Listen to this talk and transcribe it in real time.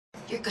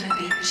You're gonna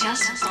be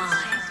just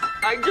fine.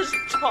 I just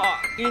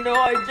talk.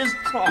 I just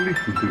talk.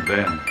 Listen to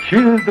them,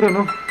 children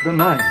of the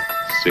night.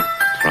 Sic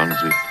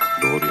transit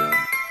gloria.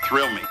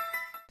 Thrill me.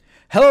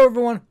 Hello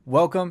everyone,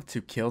 welcome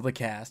to Kill the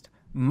Cast.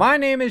 My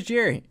name is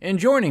Jerry, and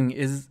joining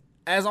is,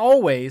 as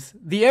always,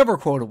 the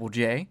ever-quotable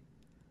Jay.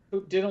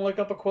 Who didn't look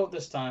up a quote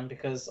this time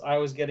because I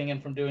was getting in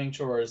from doing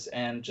chores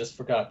and just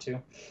forgot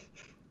to.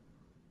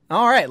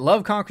 Alright,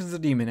 love conquers the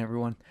demon,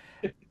 everyone.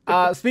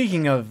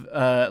 Speaking of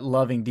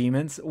loving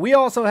demons, we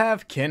also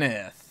have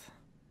Kenneth.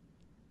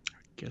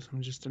 Guess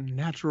I'm just a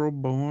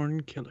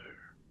natural-born killer.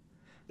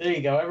 There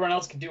you go. Everyone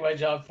else can do my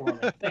job for me.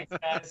 Thanks,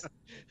 guys.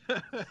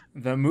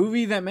 The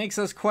movie that makes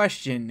us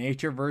question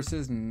nature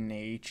versus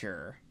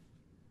nature.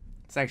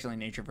 It's actually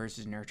nature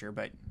versus nurture,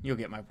 but you'll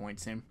get my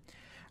point soon.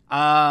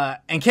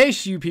 In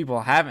case you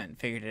people haven't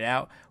figured it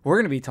out, we're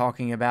going to be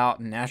talking about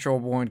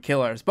natural-born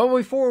killers. But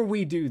before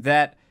we do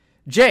that,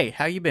 Jay,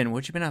 how you been?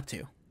 What you been up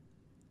to?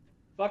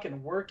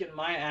 Fucking working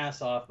my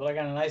ass off, but I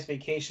got a nice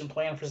vacation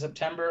planned for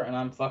September, and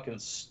I'm fucking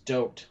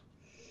stoked.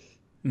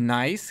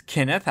 Nice.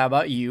 Kenneth, how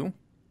about you?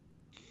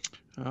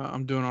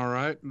 I'm doing all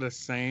right. The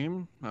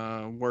same.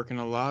 Working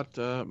a lot,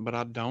 but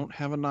I don't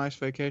have a nice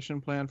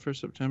vacation planned for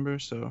September.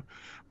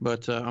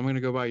 But I'm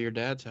gonna go by your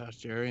dad's house,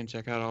 Jerry, and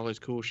check out all his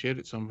cool shit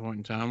at some point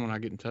in time when I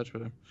get in touch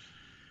with him.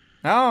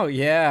 Oh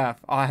yeah,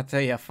 I'll have to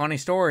tell you a funny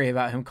story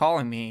about him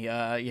calling me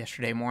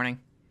yesterday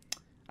morning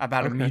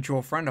about a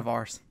mutual friend of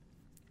ours.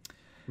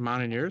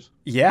 Mine and yours?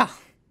 Yeah.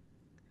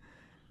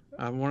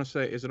 I want to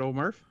say, is it old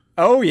Murph?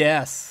 Oh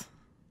yes.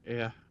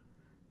 Yeah.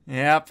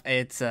 Yep,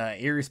 it's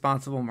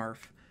irresponsible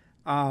Murph.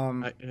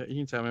 You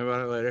can tell me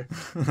about it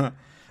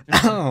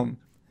later.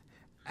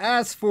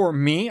 As for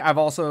me, I've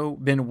also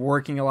been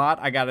working a lot.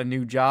 I got a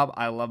new job.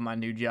 I love my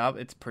new job.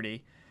 It's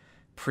pretty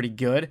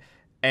good.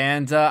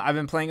 And I've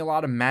been playing a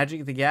lot of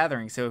Magic the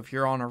Gathering. So if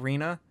you're on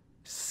Arena,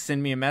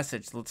 send me a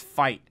message. Let's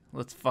fight.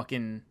 Let's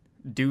fucking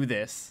do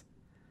this.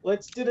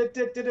 Let's do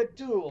the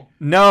duel.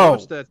 No.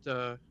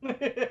 That,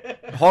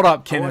 Hold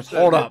up, Kenneth.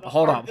 Hold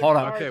up.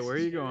 Okay, where are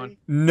you going?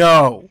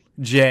 No,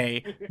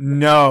 Jay.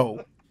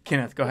 No.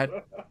 Kenneth, go ahead.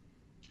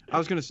 I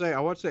was going to say, I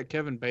watched that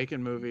Kevin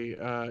Bacon movie,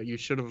 You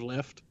Should Have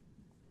Left.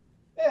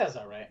 Yeah, it's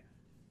all right.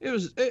 It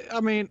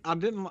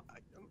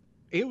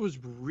was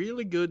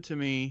really good to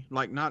me.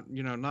 Like, not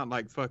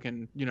like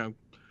fucking,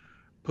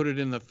 put it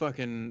in the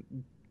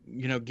fucking,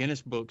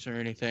 Guinness books or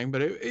anything.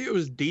 But it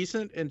was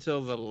decent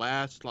until the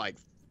last,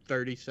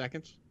 30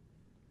 seconds.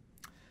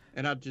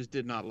 And I just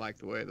did not like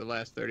the way the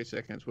last 30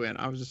 seconds went.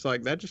 I was just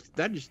like, that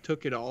just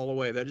took it all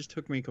away. That just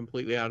took me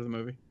completely out of the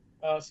movie.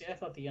 Oh, see, I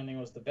thought the ending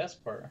was the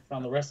best part. I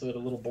found the rest of it a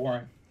little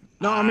boring.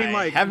 No, I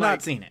mean, have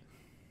not seen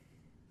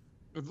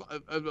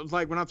it.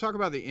 Like, when I talk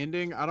about the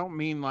ending, I don't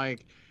mean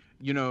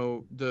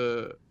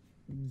the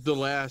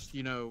last,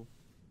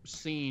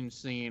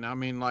 scene. I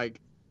mean,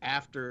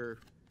 after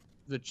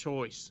the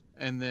choice,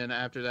 and then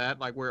after that,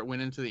 where it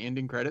went into the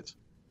ending credits.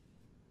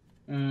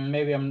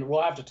 Maybe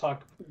we'll have to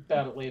talk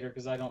about it later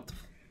because I'll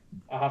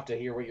have to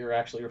hear what you're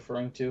actually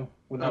referring to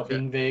without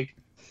being vague.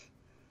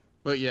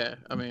 But yeah,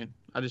 I mean,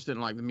 I just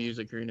didn't like the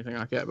music or anything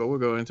like that, but we'll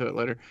go into it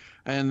later.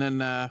 And then,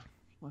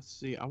 let's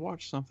see, I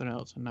watched something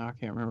else and now I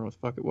can't remember what the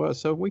fuck it was,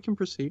 so we can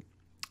proceed.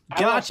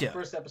 Gotcha. I watched the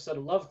first episode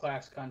of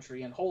Lovecraft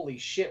Country and holy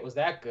shit, was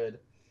that good.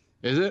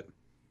 Is it?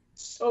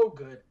 So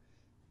good.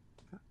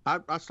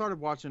 I started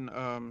watching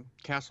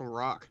Castle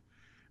Rock.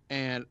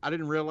 And I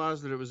didn't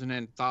realize that it was an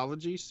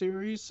anthology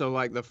series. So,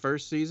 the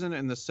first season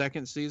and the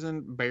second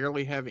season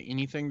barely have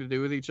anything to do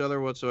with each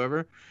other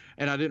whatsoever.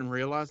 And I didn't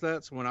realize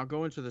that. So, when I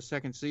go into the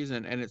second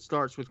season and it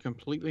starts with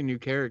completely new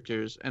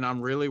characters and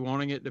I'm really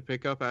wanting it to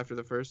pick up after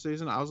the first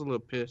season, I was a little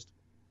pissed.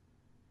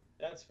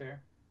 That's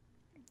fair.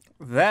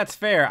 That's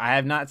fair. I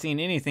have not seen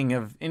anything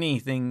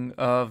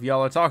of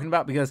y'all are talking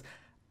about because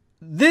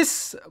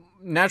this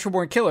Natural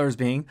Born Killer is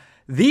being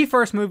the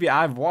first movie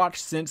I've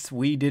watched since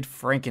we did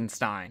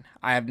Frankenstein.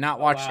 I have not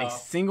watched a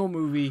single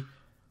movie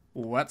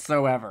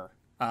whatsoever.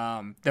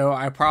 Though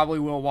I probably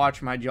will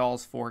watch my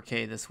Jaws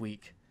 4K this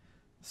week.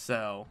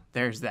 So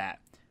there's that.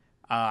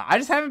 I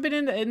just haven't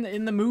been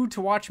in the mood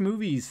to watch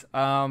movies.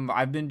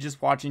 I've been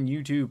just watching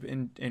YouTube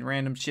and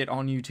random shit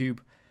on YouTube.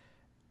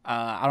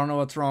 I don't know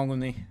what's wrong with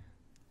me.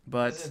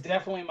 But this is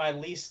definitely my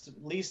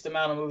least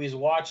amount of movies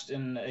watched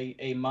in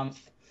a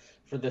month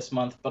for this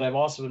month. But I've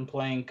also been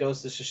playing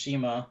Ghost of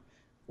Tsushima,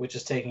 which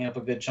is taking up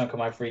a good chunk of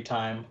my free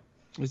time.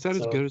 Is that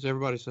as good as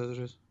everybody says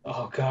it is?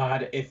 Oh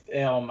God!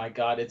 Oh my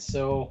God!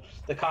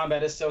 The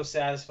combat is so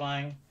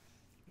satisfying.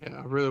 Yeah,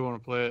 I really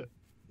want to play it,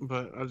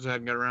 but I just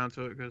hadn't got around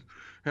to it because,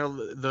 hell,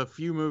 the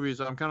few movies,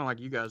 I'm kind of like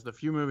you guys, the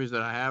few movies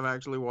that I have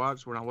actually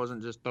watched when I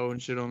wasn't just throwing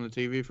shit on the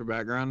TV for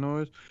background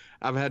noise,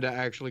 I've had to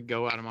actually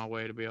go out of my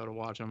way to be able to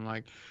watch them.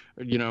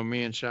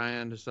 Me and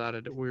Cheyenne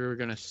decided that we were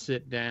going to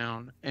sit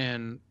down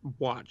and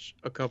watch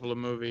a couple of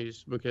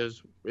movies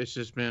because it's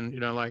just been,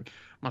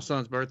 my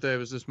son's birthday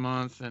was this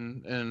month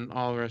and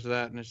all the rest of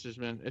that. And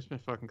it's been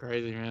fucking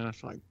crazy, man.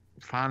 It's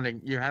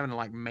you're having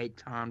to make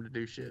time to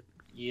do shit.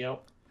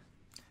 Yep.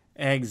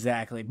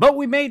 Exactly. But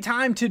we made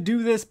time to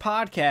do this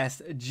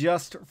podcast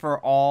just for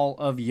all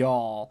of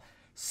y'all.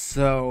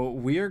 So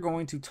we are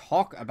going to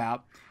talk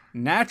about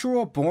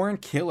Natural Born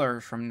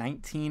Killers from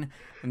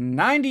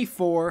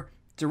 1994,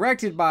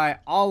 directed by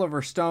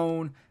Oliver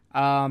Stone,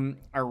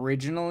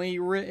 originally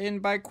written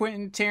by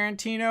Quentin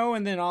Tarantino,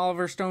 and then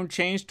Oliver Stone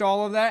changed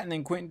all of that, and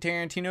then Quentin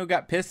Tarantino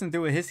got pissed and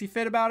threw a hissy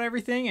fit about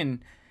everything,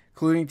 and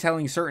including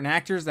telling certain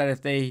actors that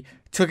if they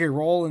took a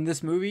role in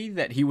this movie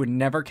that he would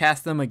never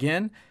cast them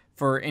again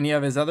for any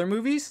of his other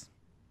movies.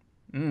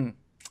 You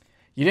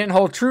didn't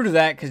hold true to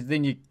that, because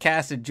then you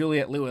casted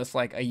Juliette Lewis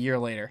like a year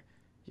later.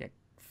 You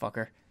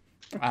fucker.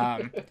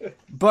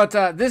 But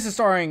this is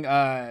starring,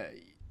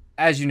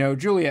 as you know,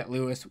 Juliette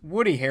Lewis,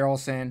 Woody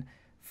Harrelson,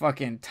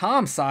 fucking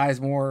Tom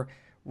Sizemore,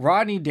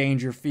 Rodney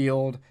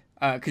Dangerfield,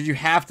 because you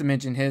have to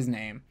mention his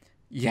name.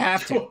 You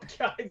have to. Oh,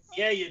 God.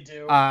 Yeah, you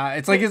do.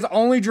 It's like his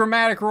only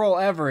dramatic role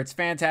ever. It's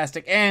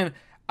fantastic. And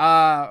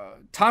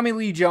Tommy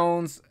Lee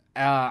Jones,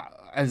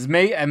 as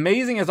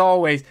amazing as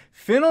always,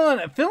 feeling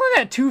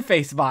that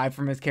Two-Face vibe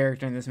from his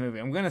character in this movie.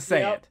 I'm going to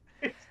say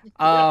it.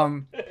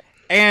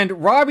 And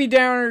Robbie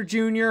Downer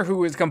Jr.,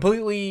 who is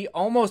completely,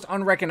 almost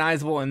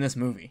unrecognizable in this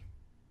movie.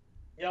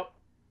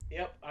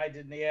 Yep, I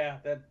didn't. Yeah,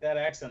 that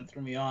accent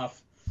threw me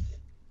off.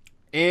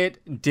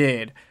 It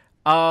did.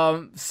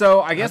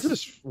 So I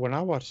guess when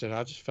I watched it,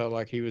 I just felt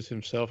like he was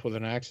himself with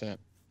an accent.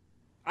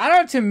 I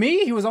don't know. To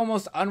me, he was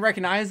almost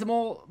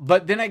unrecognizable.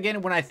 But then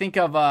again, when I think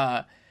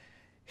of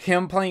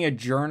him playing a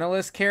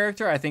journalist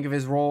character, I think of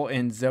his role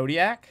in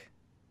Zodiac.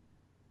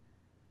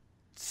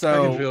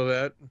 So I can feel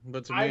that,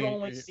 but to I've me,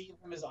 only seen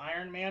him as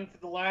Iron Man for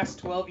the last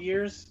 12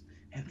 years,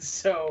 and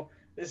so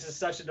this is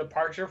such a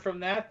departure from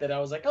that I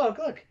was like, oh,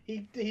 look,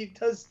 he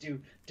does do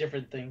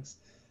different things.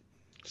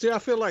 see, I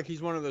feel like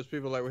he's one of those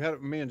people.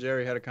 Like me and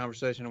Jerry had a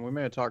conversation, and we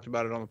may have talked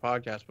about it on the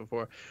podcast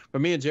before.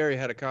 But me and Jerry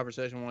had a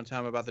conversation one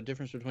time about the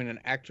difference between an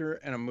actor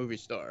and a movie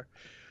star.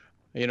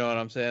 You know what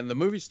I'm saying? The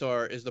movie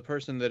star is the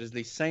person that is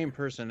the same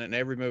person in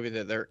every movie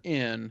that they're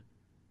in.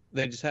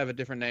 They just have a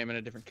different name and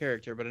a different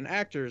character. But an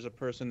actor is a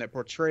person that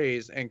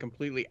portrays and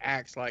completely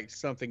acts like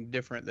something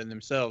different than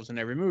themselves in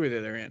every movie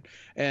that they're in.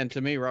 And to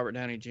me, Robert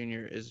Downey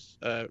Jr. is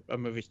a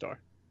movie star.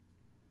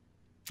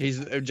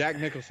 Jack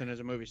Nicholson is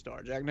a movie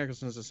star. Jack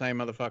Nicholson is the same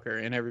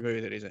motherfucker in every movie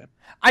that he's in.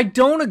 I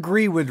don't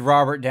agree with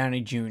Robert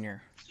Downey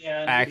Jr.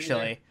 Yeah,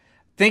 actually.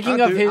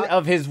 Thinking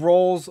of his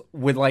roles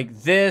with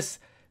like this,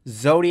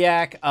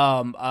 Zodiac,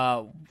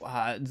 Below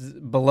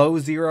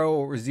Zero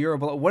or Zero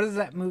Below. What is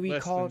that movie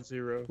called?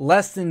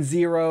 Less Than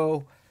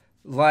Zero.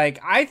 Like,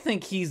 I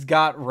think he's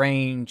got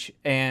range,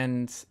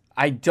 and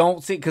I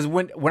don't see, because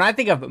when I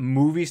think of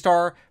movie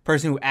star,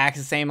 person who acts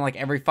the same in like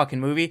every fucking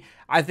movie,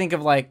 I think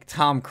of like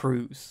Tom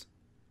Cruise.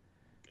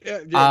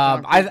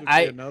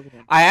 I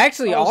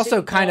actually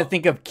also kind of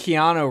think of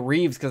Keanu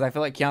Reeves, because I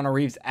feel like Keanu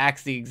Reeves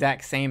acts the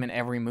exact same in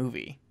every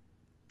movie.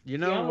 You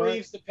know, Keanu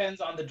Reeves depends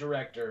on the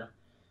director.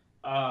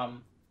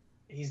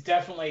 He's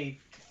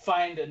definitely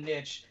find a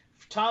niche.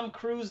 Tom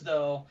Cruise,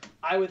 though,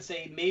 I would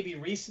say maybe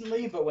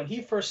recently, but when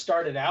he first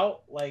started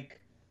out,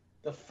 like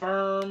The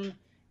Firm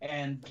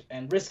and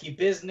Risky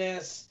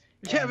Business,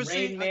 and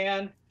Rain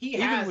Man, he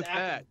has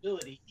acting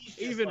ability. He's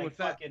just even like with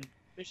that, fucking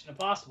Mission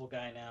Impossible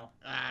guy now.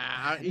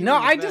 No,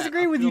 I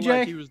disagree with you, Jay.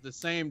 Like he was the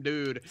same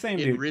dude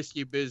in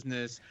Risky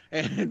Business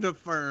and The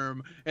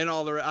Firm and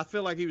all the rest. I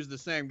feel like he was the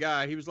same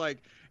guy. He was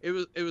like,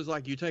 it was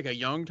like you take a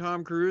young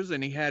Tom Cruise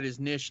and he had his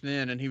niche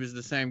then, and he was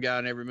the same guy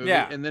in every movie.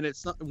 Yeah. And then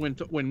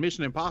when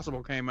Mission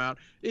Impossible came out,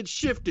 it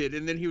shifted,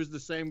 and then he was the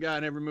same guy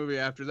in every movie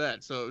after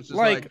that. So it's just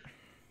like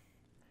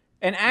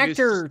an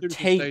actor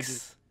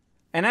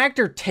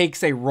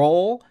takes a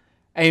role,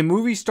 a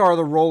movie star,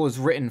 the role is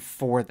written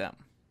for them.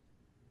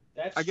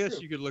 I guess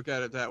you could look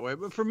at it that way.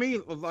 But for me,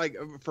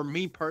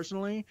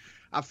 personally,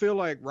 I feel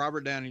like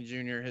Robert Downey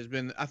Jr. has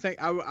been, I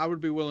think I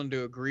would be willing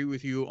to agree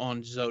with you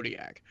on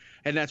Zodiac.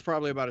 And that's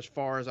probably about as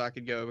far as I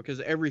could go,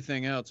 because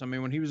everything else, I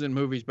mean, when he was in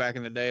movies back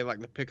in the day, like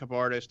The Pickup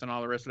Artist and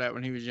all the rest of that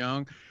when he was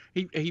young,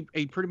 he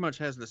pretty much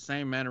has the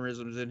same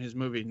mannerisms in his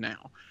movies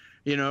now.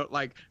 You know,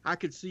 like I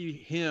could see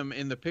him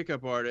in The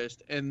Pickup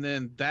Artist and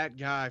then that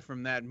guy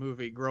from that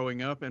movie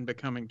growing up and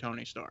becoming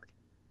Tony Stark.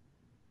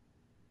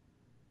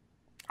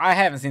 I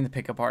haven't seen The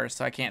Pickup Artist,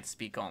 so I can't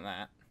speak on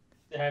that.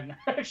 I haven't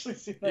actually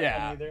seen that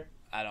one either.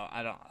 I don't.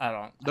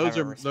 Those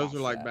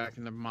are like back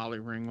in the Molly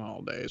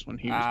Ringwald days when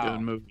he was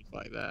doing movies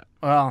like that.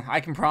 Well,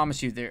 I can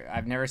promise you,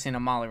 I've never seen a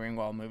Molly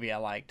Ringwald movie I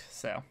liked.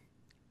 So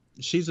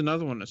she's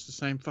another one that's the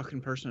same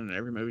fucking person in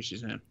every movie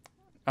she's in.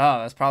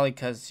 Oh, that's probably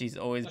because she's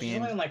always She's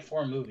only in like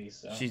 4 movies.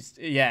 So.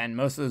 And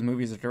most of those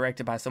movies are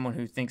directed by someone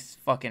who thinks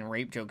fucking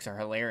rape jokes are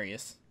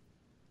hilarious.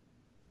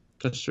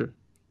 That's true.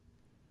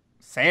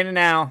 Saying it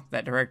now,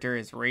 that director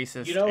is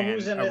racist. You know and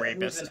who's a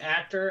rapist. Who's an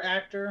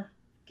actor?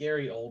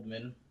 Gary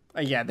Oldman.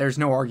 Yeah, there's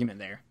no argument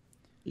there.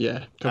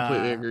 Yeah,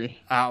 completely agree.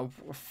 I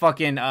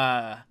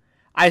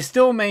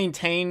still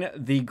maintain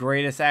the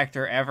greatest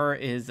actor ever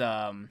is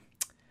oh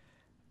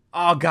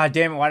god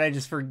damn it, why did I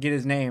just forget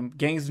his name?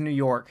 Gangs of New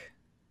York.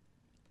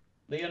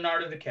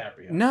 Leonardo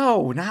DiCaprio.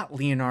 No, not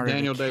Leonardo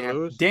Daniel DiCaprio.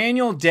 Day-Lewis?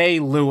 Daniel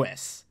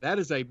Day-Lewis. That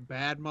is a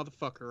bad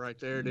motherfucker right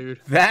there, dude.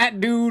 That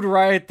dude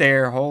right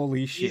there.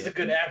 Holy shit. He's a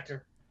good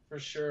actor, for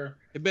sure.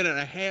 He's been in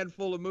a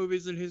handful of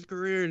movies in his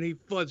career, and he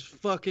was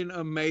fucking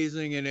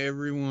amazing in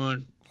every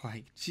one.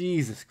 Like,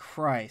 Jesus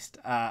Christ.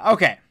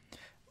 Okay.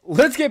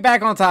 Let's get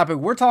back on topic.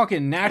 We're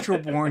talking natural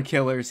born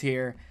killers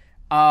here.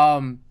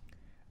 Now,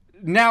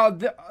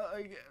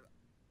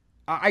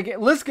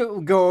 let's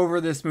go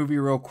over this movie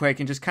real quick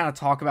and just kind of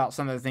talk about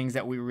some of the things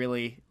that we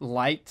really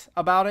liked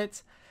about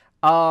it.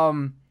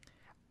 I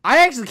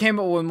actually came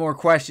up with more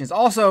questions.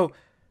 Also,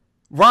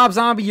 Rob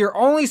Zombie, you're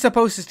only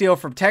supposed to steal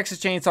from Texas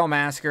Chainsaw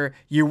Massacre.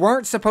 You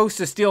weren't supposed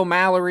to steal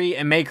Mallory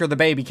and make her the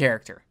baby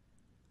character.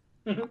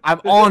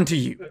 I'm on to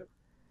you.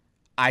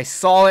 I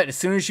saw it as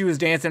soon as she was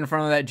dancing in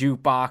front of that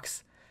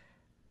jukebox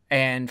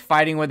and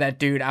fighting with that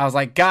dude. I was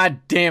like,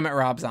 God damn it,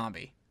 Rob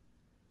Zombie.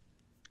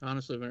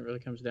 Honestly, when it really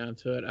comes down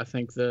to it, I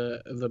think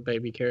the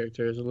baby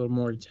character is a little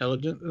more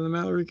intelligent than the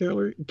Mallory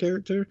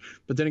character.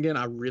 But then again,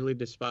 I really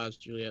despise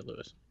Juliette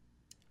Lewis.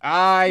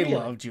 I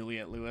love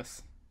Juliette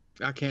Lewis.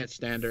 I can't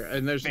stand her.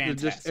 And there's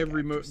just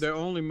every movie. actress. The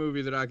only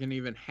movie that I can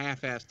even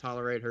half-ass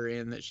tolerate her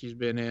in that she's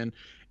been in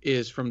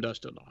is From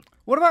Dusk Till Dawn.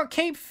 What about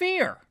Cape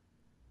Fear?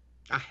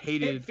 I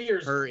hated Cape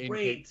Fear's her in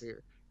great. Cape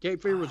Fear.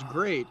 Cape Fear was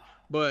great,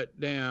 but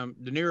damn,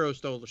 De Niro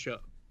stole the show.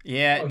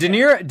 Yeah, Okay.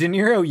 De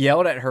Niro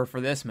yelled at her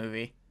for this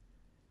movie.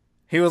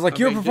 He was like,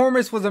 your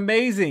performance was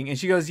amazing. And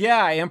she goes,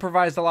 yeah, I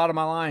improvised a lot of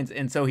my lines.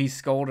 And so he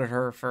scolded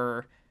her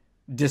for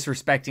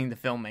disrespecting the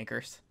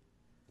filmmakers.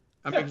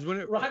 I mean, 'cause when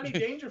it, Rodney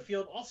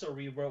Dangerfield also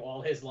rewrote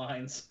all his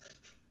lines.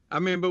 I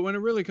mean, but when it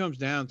really comes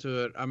down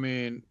to it, I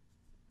mean,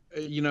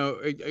 you know,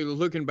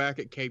 looking back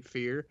at Cape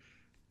Fear,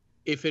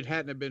 if it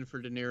hadn't have been for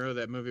De Niro,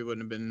 that movie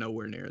wouldn't have been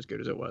nowhere near as good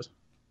as it was.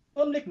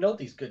 Well, Nick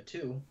Nolte's good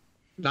too.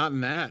 Not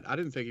in that. I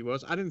didn't think he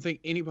was. I didn't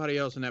think anybody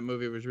else in that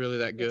movie was really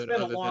that good. It's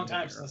been a other long than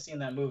time De Niro. since I've seen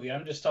that movie.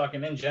 I'm just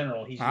talking in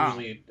general. He's Wow.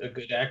 usually a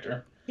good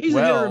actor. He's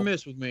a hit or a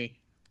miss with me.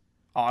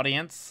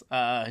 Audience,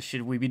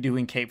 should we be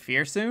doing Cape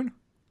Fear soon?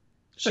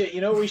 Shit,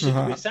 you know what we should do?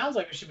 It sounds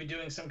like we should be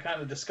doing some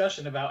kind of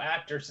discussion about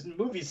actors and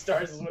movie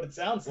stars is what it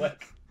sounds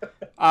like.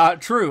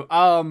 True.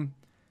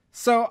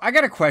 So I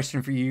got a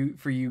question for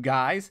you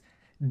guys.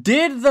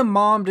 Did the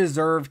mom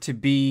deserve to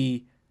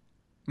be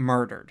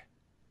murdered?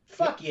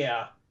 Fuck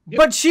yeah.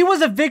 But she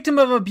was a victim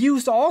of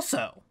abuse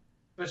also.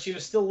 But she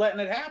was still letting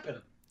it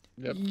happen.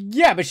 Yep.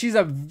 Yeah, but she's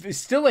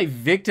still a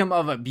victim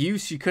of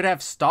abuse. She could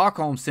have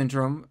Stockholm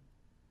Syndrome.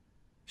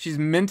 She's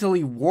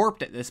mentally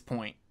warped at this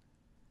point.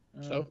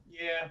 So?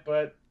 Yeah,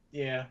 but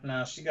yeah,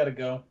 no, she got to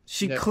go.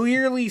 She Yep.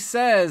 clearly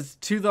says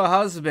to the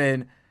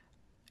husband,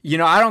 you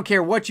know, I don't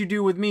care what you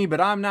do with me,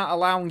 but I'm not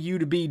allowing you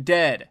to be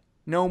dead.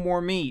 No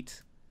more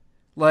meat.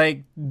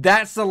 Like,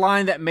 that's the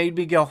line that made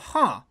me go,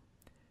 huh.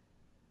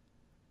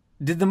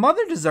 Did the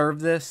mother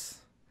deserve this?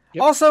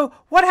 Yep. Also,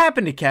 what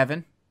happened to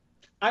Kevin?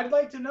 I'd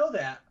like to know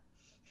that.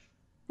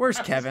 Where's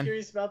I was Kevin?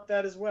 curious about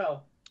that as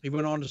well. He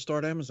went on to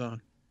start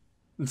Amazon.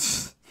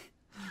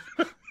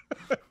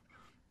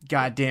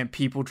 Goddamn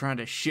people trying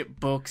to ship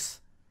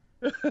books.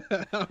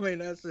 I mean,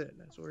 that's it.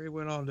 That's where he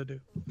went on to do.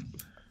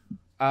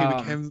 He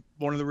became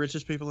one of the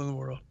richest people in the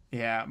world.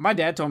 Yeah, my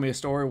dad told me a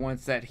story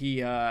once that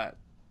he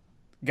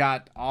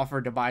got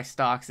offered to buy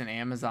stocks in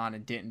Amazon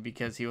and didn't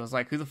because he was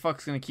like, who the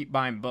fuck's going to keep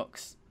buying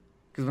books?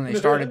 Because when they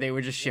started, they were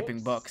just shipping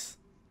Whoops. books.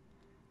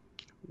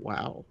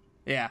 Wow.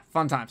 Yeah,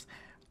 fun times.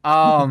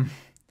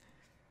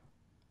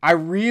 I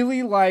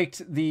really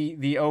liked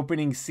the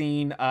opening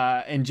scene,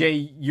 and Jay,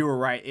 you were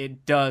right.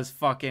 It does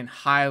fucking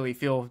highly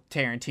feel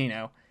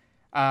Tarantino.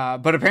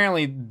 But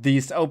apparently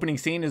this opening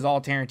scene is all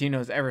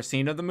Tarantino's ever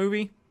seen of the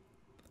movie.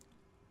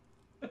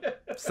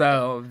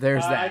 So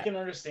there's that. I can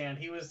understand.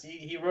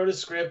 He wrote a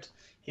script.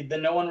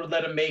 Then no one would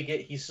let him make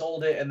it. He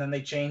sold it, and then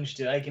they changed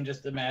it. I can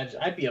just imagine.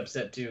 I'd be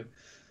upset too.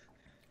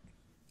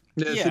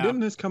 Yeah, Yeah. So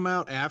didn't this come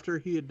out after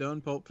he had done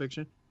Pulp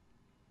Fiction?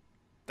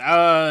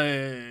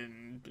 I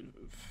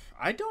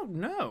don't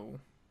know.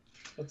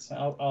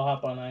 I'll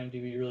hop on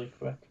IMDb really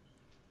quick.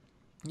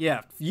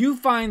 Yeah, you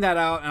find that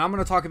out, and I'm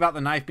going to talk about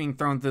the knife being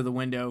thrown through the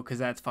window because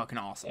that's fucking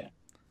awesome. Yeah.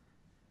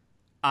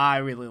 I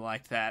really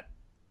liked that.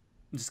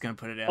 I'm just going to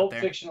put it out Pulp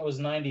there. Fiction was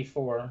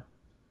 94.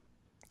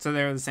 So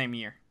they were the same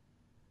year.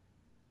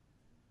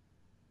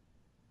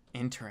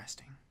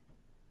 Interesting.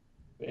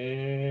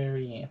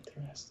 Very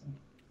interesting.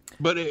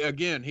 But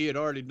again, he had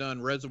already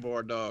done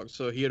Reservoir Dogs,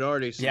 so he had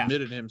already Yeah.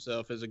 submitted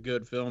himself as a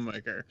good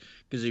filmmaker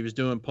because he was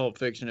doing Pulp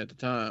Fiction at the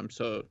time.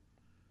 So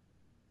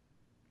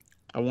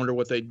I wonder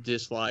what they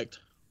disliked.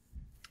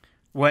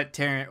 What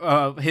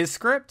his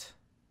script?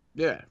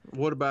 Yeah.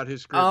 What about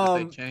his script that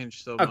they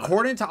changed so much?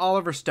 According to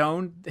Oliver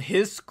Stone,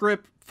 his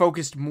script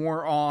focused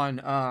more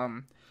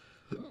on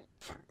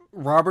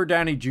Robert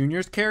Downey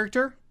Jr.'s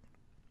character,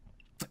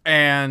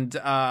 and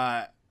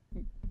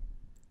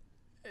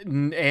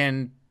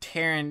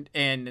Taryn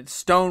and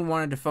Stone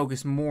wanted to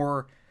focus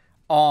more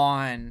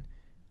on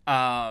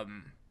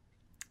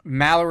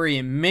Mallory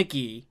and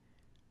Mickey,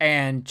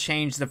 and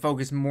change the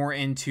focus more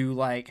into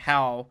like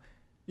how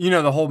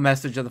the whole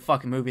message of the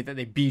fucking movie that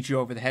they beat you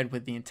over the head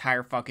with the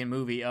entire fucking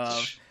movie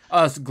of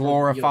us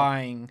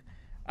glorifying,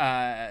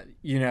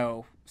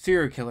 serial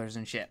killers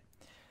and shit.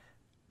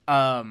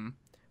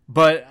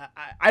 But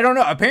I don't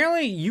know.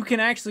 Apparently, you can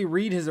actually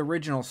read his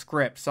original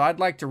script, so I'd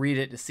like to read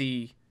it to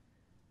see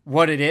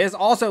what it is.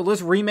 Also,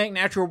 let's remake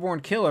Natural Born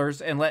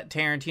Killers and let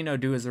Tarantino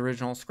do his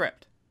original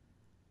script.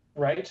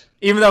 Right.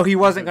 Even though he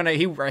wasn't gonna,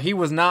 he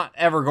was not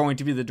ever going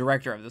to be the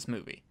director of this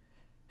movie.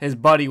 His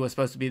buddy was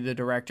supposed to be the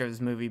director of this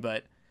movie,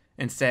 but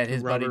instead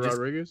his buddy just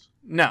Rodriguez?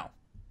 no,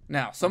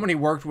 someone he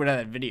worked with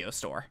at a video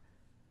store.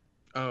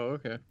 Oh,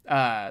 okay.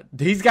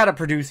 He's got a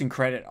producing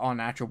credit on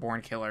Natural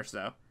Born Killers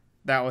though.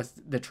 That was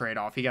the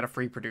trade-off. He got a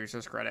free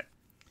producer's credit.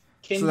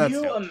 Can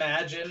you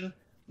imagine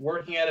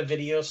working at a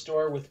video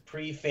store with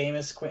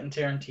pre-famous Quentin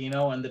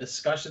Tarantino and the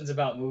discussions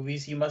about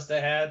movies he must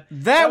have had?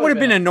 That would have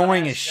been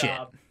annoying as shit.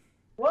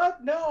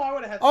 What? No, I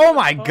would have had. Oh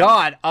my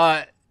god.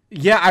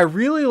 Yeah, I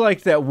really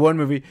liked that one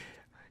movie.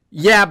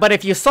 Yeah, but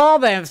if you saw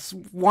that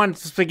one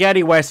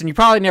spaghetti western, you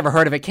probably never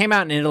heard of it. It came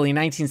out in Italy in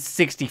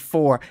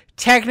 1964.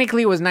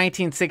 Technically, it was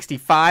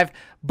 1965,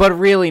 but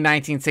really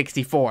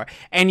 1964.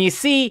 And you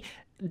see,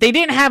 they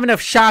didn't have enough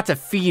shots of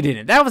feet in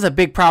it. That was a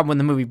big problem with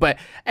the movie. But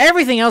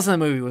everything else in the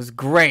movie was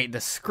great.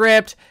 The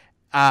script,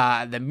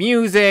 the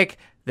music,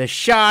 the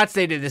shots.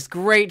 They did this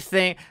great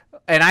thing.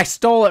 And I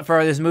stole it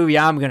for this movie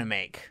I'm going to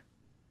make.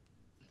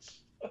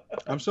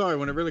 I'm sorry,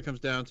 when it really comes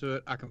down to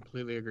it, I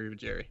completely agree with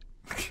Jerry.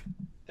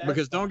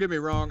 Because don't get me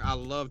wrong, I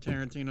love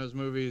Tarantino's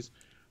movies,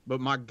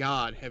 but my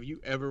God, have you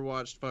ever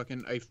watched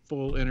fucking a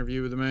full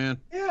interview with the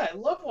man? Yeah, I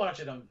love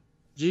watching them.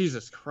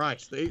 Jesus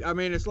Christ. I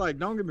mean, it's like,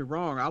 don't get me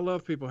wrong, I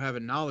love people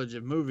having knowledge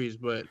of movies,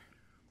 but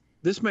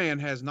this man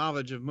has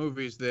knowledge of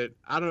movies that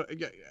I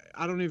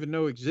don't even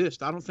know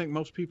exist. I don't think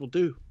most people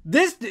do.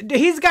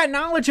 He's got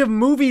knowledge of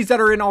movies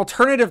that are in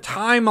alternative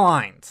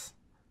timelines.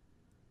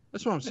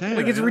 That's what I'm saying.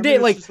 Like, it's man.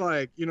 ridiculous. I mean,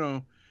 it's just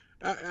like,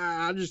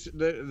 I just,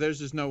 there's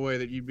just no way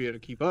that you'd be able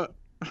to keep up.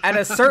 At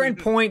a certain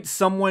point,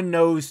 someone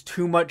knows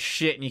too much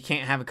shit and you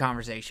can't have a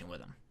conversation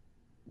with them.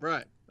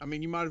 Right. I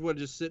mean, you might as well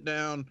just sit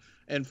down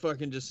and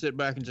fucking just sit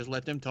back and just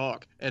let them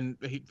talk. And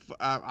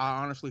I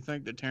honestly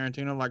think that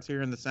Tarantino likes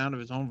hearing the sound of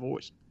his own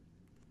voice.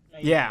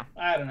 Yeah.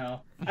 I don't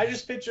know. I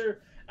just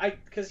picture,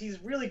 because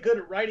he's really good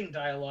at writing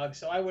dialogue,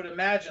 so I would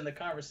imagine the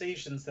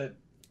conversations that,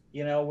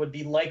 would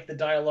be like the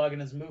dialogue in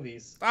his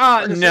movies.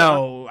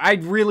 No. I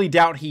really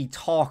doubt he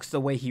talks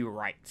the way he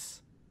writes.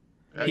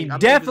 He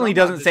definitely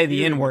doesn't say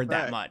the N-word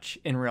that much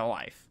in real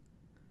life.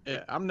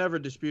 Yeah, I'm never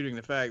disputing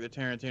the fact that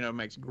Tarantino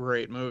makes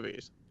great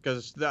movies,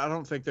 because I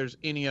don't think there's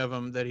any of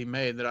them that he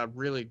made that I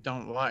really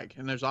don't like.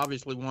 And there's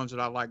obviously ones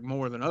that I like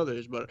more than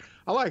others, but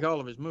I like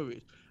all of his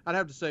movies. I'd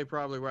have to say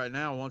probably right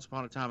now, Once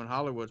Upon a Time in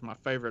Hollywood is my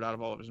favorite out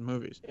of all of his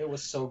movies. It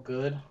was so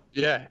good.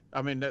 Yeah,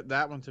 I mean,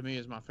 that one to me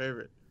is my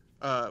favorite,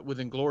 with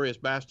Inglourious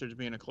Bastards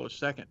being a close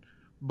second.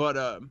 But,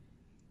 I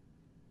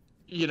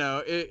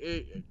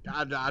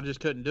just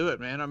couldn't do it,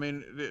 man. I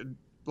mean,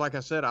 like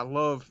I said, I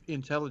love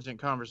intelligent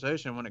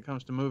conversation when it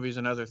comes to movies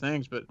and other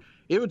things, but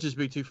it would just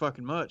be too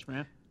fucking much,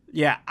 man.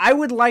 Yeah, I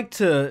would like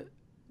to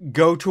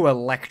go to a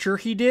lecture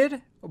he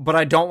did, but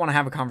I don't want to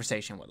have a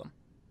conversation with him.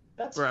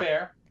 That's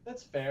fair.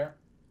 That's fair.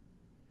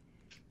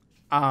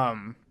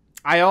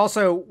 I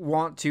also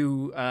want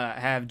to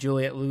have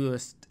Juliette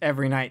Lewis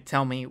every night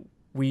tell me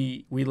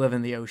we live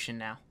in the ocean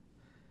now,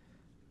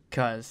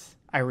 because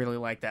I really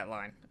like that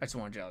line. I just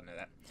want you to know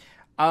that.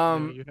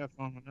 You have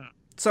fun with that.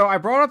 So I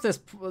brought up this.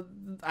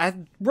 I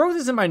wrote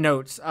this in my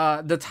notes.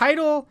 The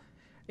title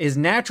is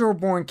Natural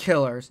Born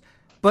Killers,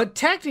 but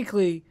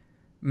technically,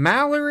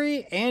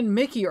 Mallory and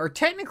Mickey are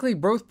technically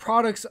both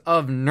products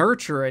of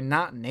nurture and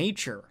not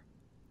nature.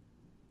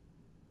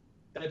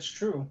 That's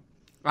true.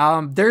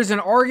 There's an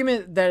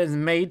argument that is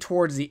made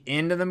towards the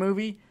end of the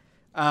movie,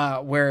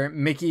 where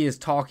Mickey is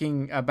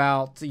talking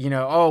about,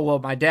 oh, well,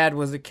 my dad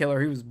was a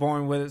killer. He was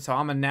born with it, so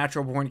I'm a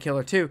natural born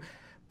killer too.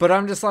 But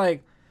I'm just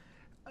like,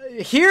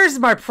 here's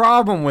my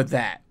problem with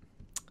that.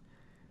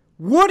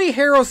 Woody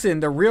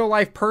Harrelson, the real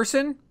life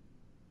person,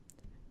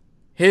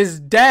 his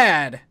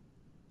dad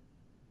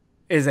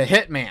is a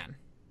hitman.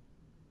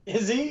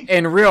 Is he?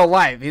 In real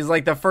life. He's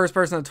like the first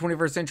person in the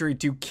 21st century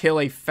to kill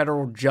a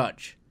federal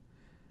judge.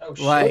 Oh,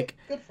 shit.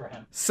 Good for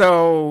him.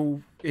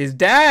 So his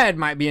dad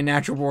might be a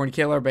natural born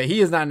killer, but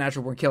he is not a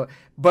natural born killer.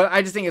 But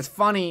I just think it's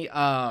funny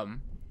that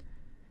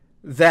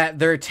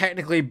they're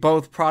technically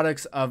both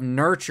products of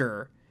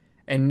nurture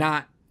and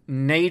not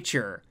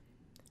nature.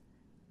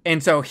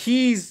 And so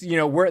he's,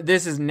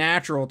 this is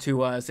natural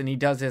to us, and he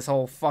does this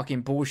whole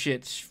fucking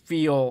bullshit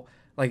spiel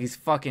like he's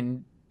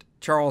fucking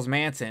Charles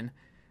Manson.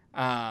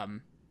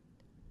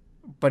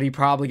 But he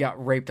probably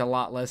got raped a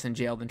lot less in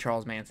jail than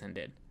Charles Manson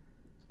did.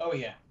 Oh,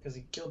 yeah, because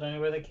he killed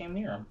anybody that came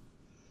near him.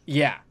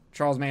 Yeah,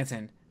 Charles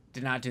Manson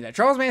did not do that.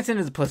 Charles Manson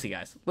is a pussy,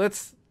 guys.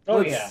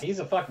 Yeah, he's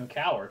a fucking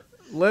coward.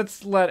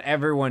 Let's let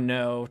everyone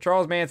know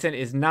Charles Manson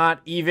is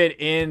not even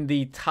in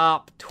the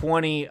top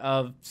 20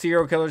 of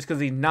serial killers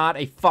because he's not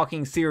a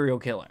fucking serial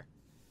killer.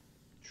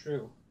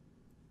 True.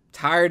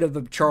 Tired of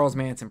the Charles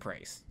Manson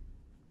praise.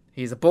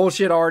 He's a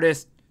bullshit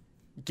artist.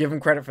 Give him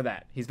credit for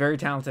that. He's very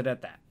talented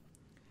at that.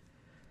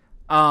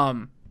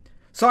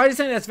 So I just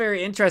think that's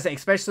very interesting,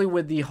 especially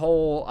with the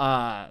whole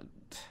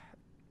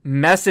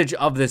message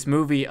of this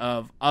movie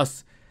of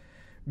us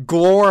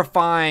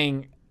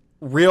glorifying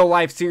real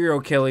life serial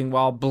killing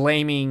while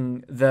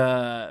blaming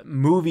the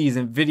movies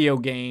and video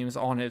games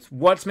on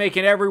what's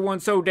making everyone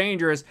so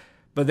dangerous.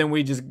 But then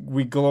we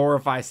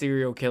glorify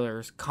serial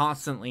killers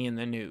constantly in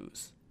the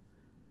news.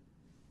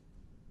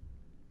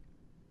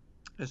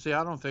 And see,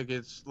 I don't think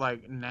it's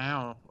like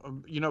now.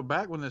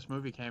 Back when this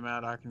movie came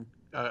out, I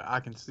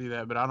can see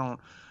that, but I don't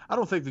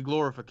think the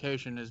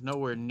glorification is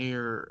nowhere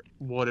near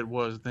what it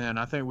was then.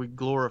 I think we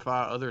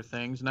glorify other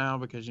things now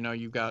because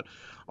you've got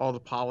all the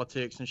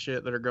politics and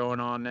shit that are going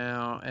on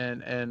now,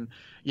 and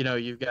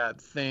you've got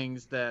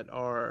things that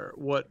are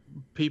what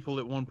people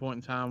at one point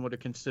in time would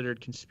have considered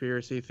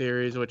conspiracy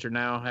theories, which are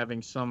now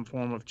having some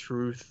form of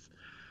truth.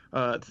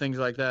 Things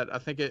like that. I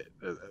think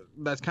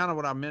that's kind of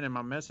what I meant in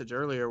my message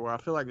earlier, where I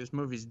feel like this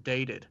movie's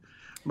dated,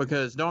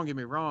 because don't get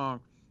me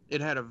wrong,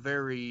 it had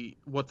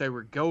what they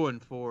were going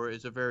for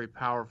is a very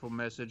powerful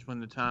message when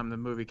the time the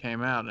movie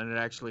came out, and it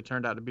actually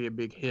turned out to be a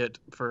big hit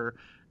for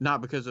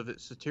not because of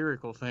its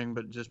satirical thing,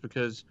 but just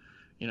because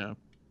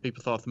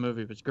people thought the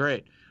movie was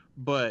great.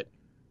 But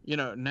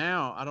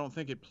now I don't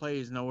think it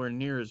plays nowhere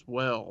near as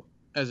well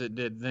as it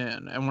did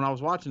then. And when I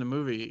was watching the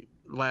movie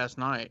last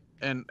night,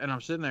 and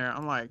I'm sitting there,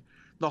 I'm like,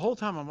 the whole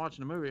time I'm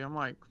watching the movie, I'm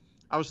like,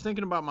 I was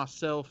thinking about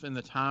myself in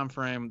the time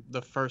frame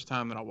the first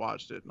time that I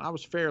watched it. And I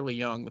was fairly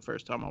young the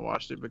first time I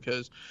watched it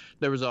because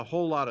there was a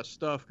whole lot of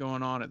stuff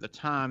going on at the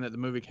time that the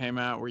movie came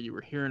out where you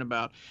were hearing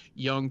about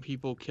young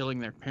people killing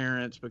their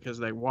parents because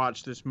they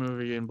watched this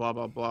movie and blah,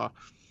 blah, blah.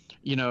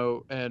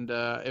 And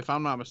if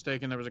I'm not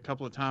mistaken, there was a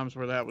couple of times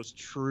where that was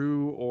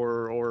true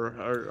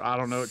or I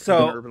don't know, it could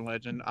be an urban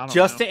legend. I don't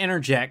know. To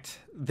interject,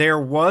 there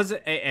was,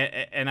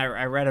 and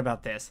I read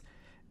about this,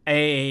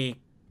 a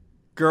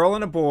girl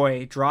and a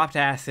boy dropped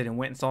acid and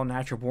went and saw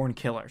Natural Born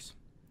Killers.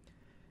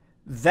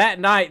 That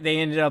night, they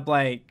ended up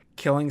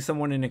killing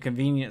someone in a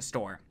convenience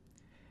store.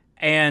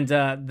 And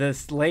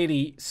this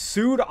lady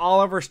sued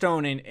Oliver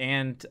Stone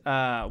and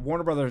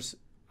Warner Brothers,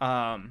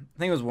 I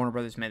think it was Warner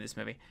Brothers made this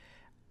movie,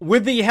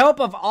 with the help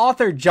of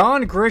author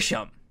John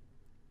Grisham.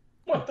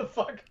 What the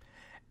fuck?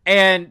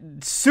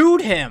 And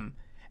sued him.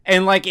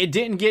 And it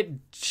didn't get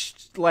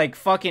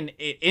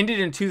it ended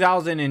in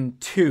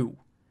 2002.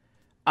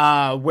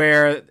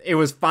 Where it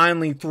was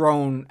finally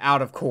thrown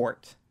out of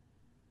court.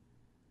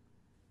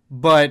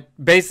 But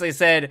basically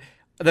said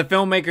the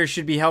filmmakers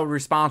should be held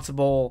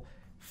responsible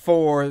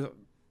for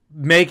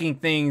making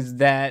things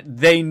that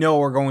they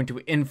know are going to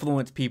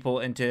influence people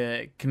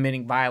into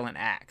committing violent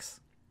acts.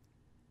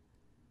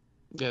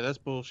 Yeah, that's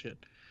bullshit.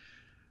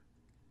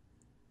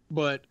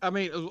 But I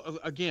mean,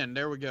 again,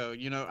 there we go.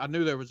 I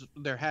knew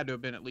there had to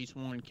have been at least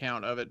one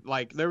count of it.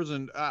 There was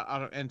and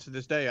to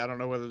this day, I don't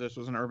know whether this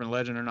was an urban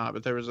legend or not,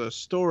 but there was a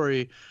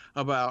story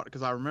about,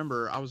 because I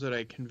remember I was at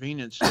a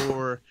convenience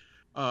store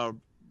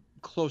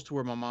close to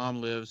where my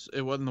mom lives.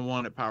 It wasn't the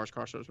one at Powers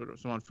Car Shows, but it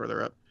was the one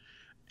further up.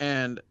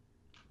 And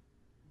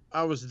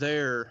I was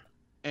there,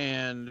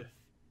 and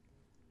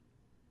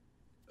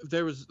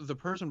there was the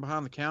person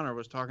behind the counter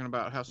was talking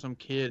about how some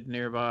kid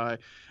nearby,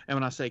 and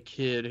when I say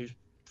kid, he's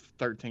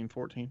 13,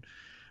 14,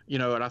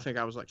 and I think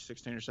I was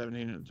 16 or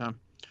 17 at the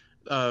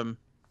time,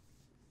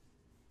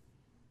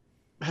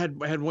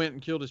 had went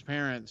and killed his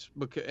parents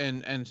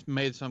and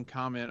made some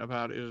comment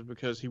about it was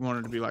because he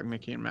wanted to be like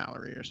Mickey and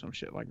Mallory or some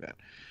shit like that.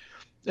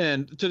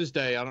 And to this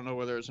day, I don't know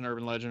whether it's an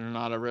urban legend or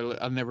not.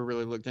 I never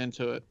really looked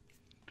into it,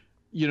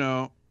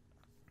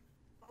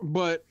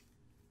 but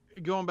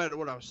going back to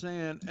what I was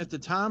saying, at the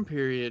time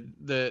period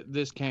that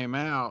this came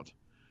out,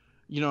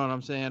 you know what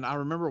I'm saying? I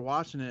remember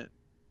watching it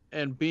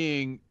and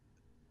being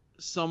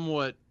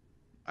somewhat,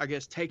 I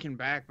guess, taken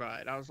back by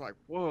it. I was like,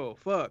 whoa,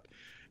 fuck.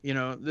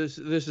 This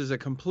is a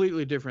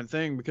completely different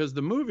thing, because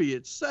the movie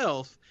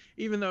itself,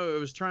 even though it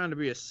was trying to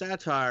be a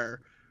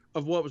satire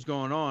of what was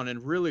going on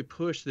and really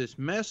push this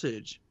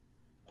message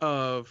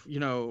of,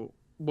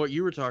 what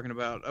you were talking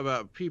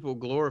about people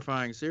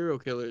glorifying serial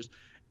killers,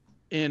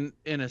 in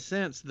a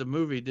sense, the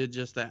movie did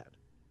just that.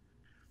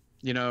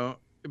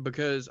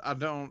 Because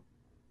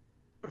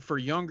for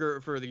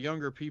the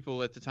younger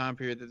people at the time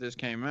period that this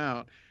came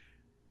out,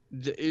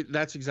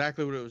 that's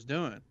exactly what it was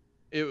doing.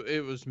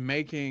 It was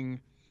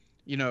making,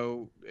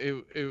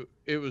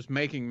 it was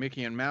making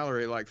Mickey and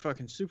Mallory like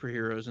fucking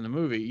superheroes in the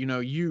movie.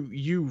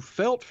 You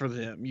felt for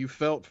them, you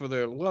felt for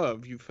their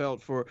love, you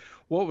felt for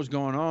what was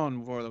going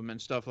on for them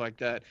and stuff like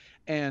that.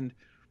 And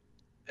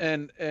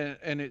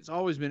it's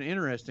always been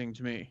interesting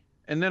to me.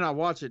 And then I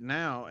watch it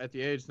now at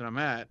the age that I'm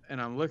at,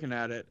 and I'm looking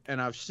at it, and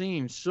I've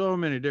seen so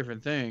many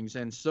different things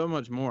and so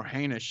much more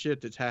heinous shit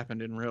that's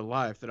happened in real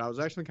life that I was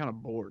actually kind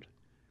of bored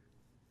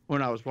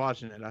when I was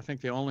watching it. I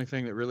think the only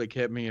thing that really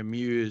kept me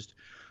amused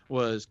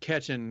was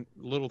catching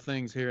little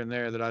things here and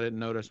there that I didn't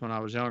notice when I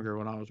was younger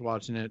when I was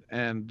watching it,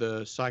 and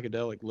the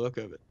psychedelic look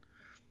of it.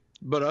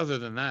 But other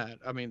than that,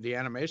 I mean, the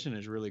animation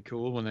is really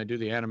cool when they do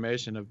the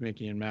animation of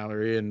Mickey and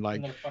Mallory and like,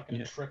 And they're fucking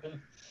yeah,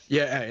 tripping.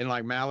 yeah, and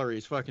like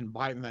Mallory's fucking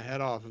biting the head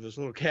off of this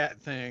little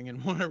cat thing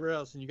and whatever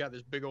else, and you got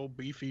this big old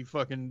beefy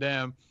fucking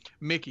damn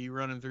Mickey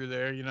running through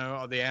there, you know,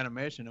 all the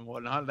animation and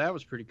whatnot. That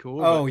was pretty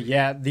cool. Oh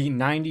yeah, the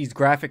 '90s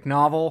graphic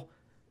novel.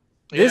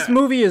 This Yeah.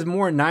 movie is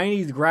more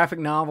 '90s graphic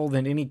novel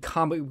than any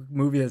comic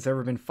movie that's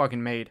ever been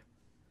fucking made.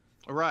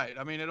 Right.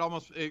 I mean,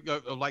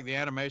 like the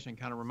animation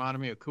kind of reminded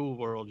me of Cool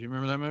World. You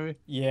remember that movie?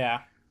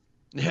 Yeah.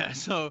 Yeah.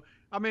 So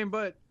I mean,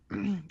 but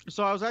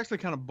so I was actually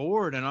kind of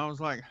bored, and I was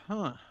like,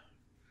 huh.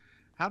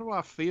 How do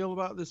I feel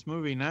about this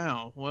movie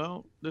now?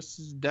 Well, this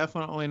is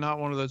definitely not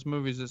one of those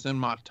movies that's in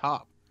my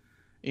top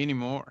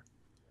anymore.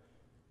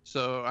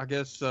 So I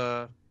guess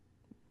I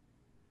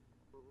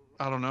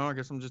don't know. I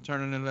guess I'm just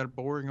turning into that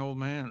boring old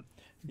man.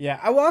 Yeah.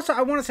 I want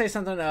to say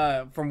something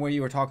from what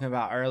you were talking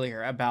about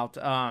earlier about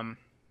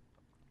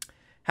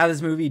how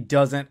this movie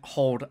doesn't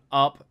hold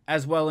up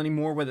as well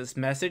anymore with its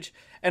message.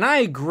 And I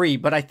agree,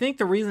 but I think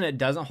the reason it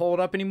doesn't hold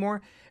up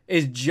anymore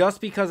is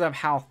just because of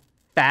how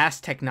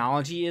fast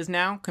technology is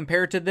now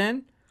compared to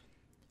then.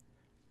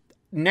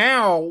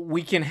 Now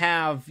we can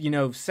have,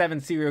 7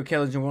 serial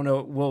killers and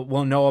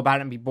we'll know about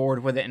it and be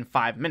bored with it in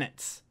 5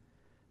 minutes.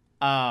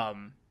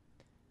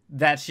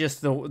 That's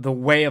just the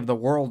way of the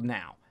world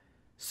now.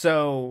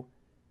 So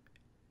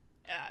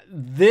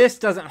this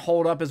doesn't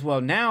hold up as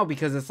well now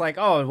because it's like,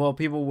 oh, well,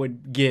 people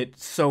would get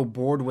so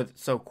bored with it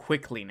so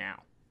quickly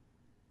now.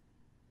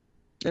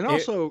 And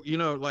also,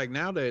 like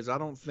nowadays, I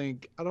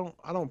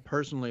don't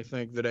personally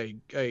think that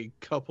a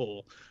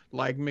couple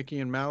like Mickey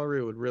and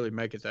Mallory would really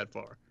make it that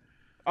far.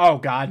 Oh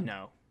God,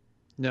 no.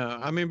 No,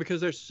 I mean,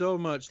 because there's so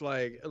much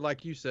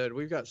like you said,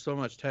 we've got so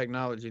much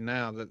technology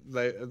now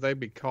that they'd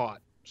be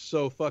caught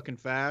so fucking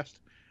fast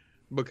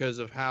because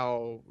of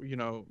how,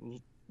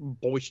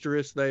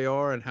 boisterous they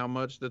are and how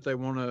much that they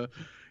want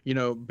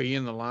to, be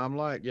in the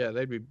limelight. Yeah,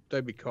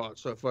 they'd be caught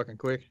so fucking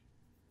quick.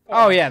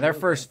 Oh yeah, their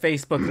first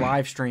Facebook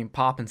live stream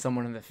popping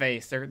someone in the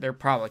face, they're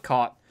probably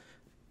caught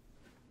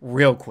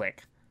real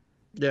quick.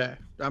 Yeah,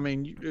 I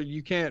mean,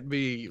 you can't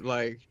be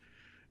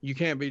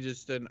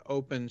just an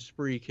open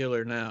spree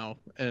killer now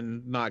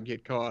and not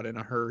get caught in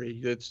a hurry.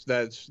 That's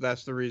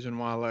the reason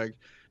why, like,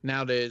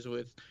 nowadays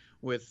with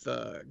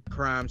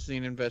crime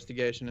scene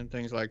investigation and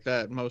things like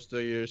that, most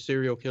of your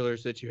serial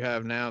killers that you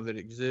have now that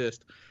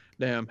exist,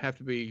 have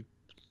to be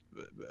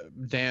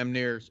damn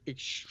near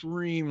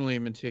extremely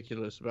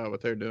meticulous about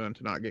what they're doing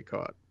to not get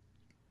caught.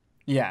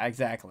 Yeah,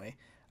 exactly.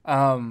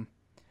 So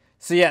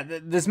yeah,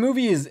 this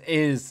movie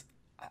is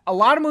a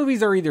lot of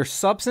movies are either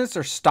substance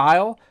or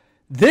style.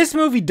 This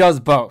movie does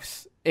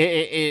both.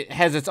 It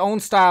has its own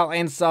style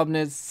and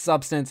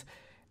substance.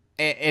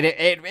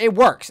 It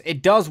works.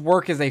 It does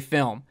work as a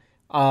film.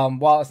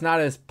 While it's not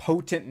as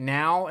potent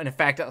now, and in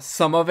fact,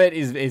 some of it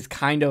is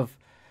kind of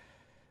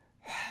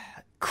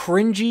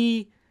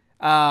cringy.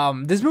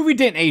 This movie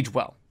didn't age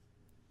well.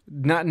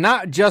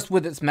 Not just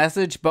with its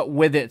message, but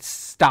with its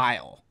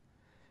style.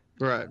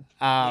 Right.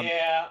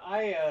 Yeah,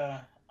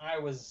 I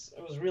was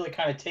really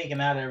kind of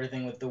taken out of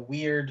everything with the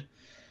weird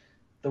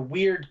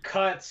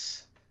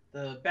cuts,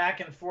 the back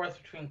and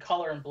forth between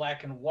color and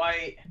black and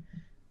white.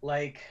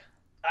 Like,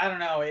 I don't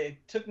know, it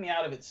took me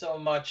out of it so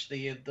much.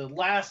 The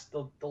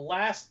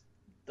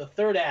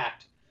third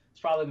act is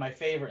probably my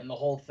favorite in the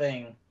whole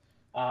thing.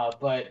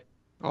 But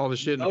all the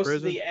shit in the prison. Most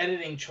of the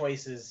editing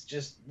choices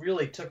just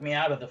really took me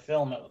out of the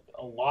film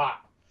a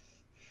lot.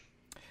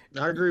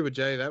 I agree with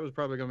Jay. That was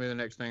probably going to be the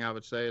next thing I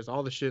would say is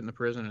all the shit in the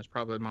prison is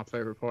probably my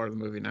favorite part of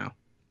the movie now.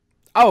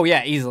 Oh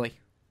yeah, easily.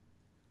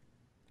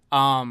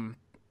 And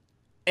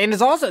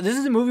it's also, this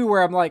is a movie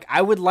where I'm like,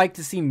 I would like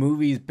to see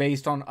movies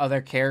based on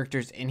other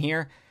characters in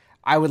here.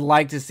 I would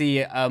like to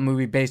see a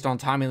movie based on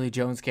Tommy Lee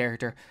Jones'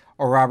 character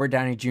or Robert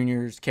Downey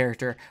Jr.'s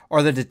character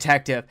or the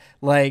detective.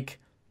 Like,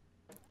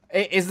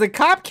 is the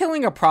cop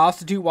killing a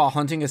prostitute while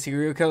hunting a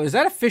serial killer? Is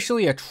that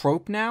officially a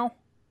trope now?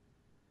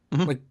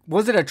 Mm-hmm. Like,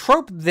 was it a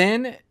trope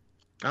then?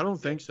 I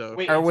don't think so.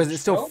 Wait, or was it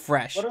still trope?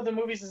 fresh? What other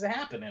movies does it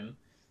happen in?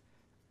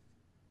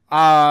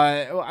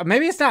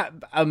 Maybe it's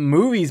not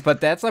movies, but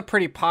that's a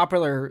pretty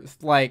popular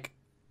like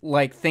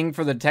thing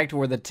for the detective,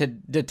 where the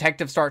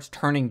detective starts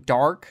turning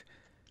dark.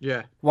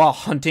 Yeah. While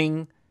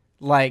hunting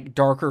like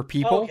darker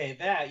people. Okay,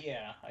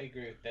 I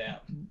agree with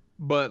that.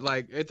 But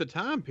like at the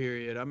time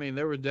period, I mean,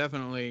 there was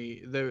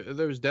definitely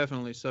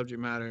subject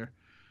matter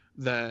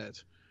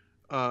that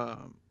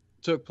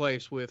took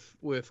place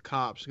with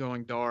cops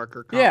going dark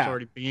or cops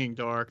already being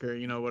dark or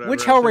whatever.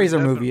 Which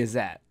Hellraiser movie is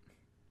that?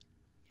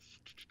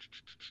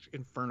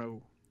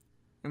 Inferno,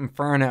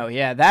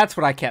 yeah, that's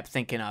what I kept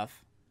thinking of.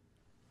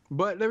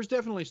 But there was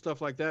definitely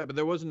stuff like that, but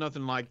there wasn't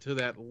nothing like to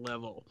that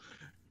level,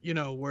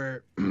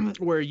 where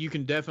where you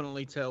can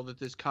definitely tell that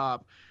this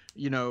cop,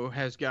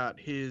 has got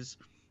his,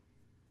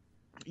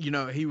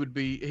 he would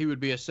be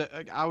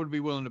I would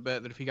be willing to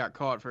bet that if he got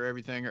caught for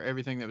everything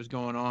that was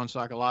going on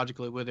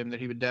psychologically with him,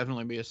 that he would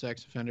definitely be a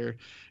sex offender.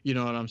 You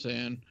know what I'm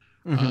saying?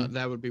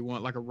 That would be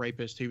one, like a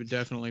rapist. He would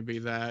definitely be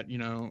that.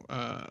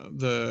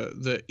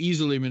 The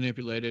easily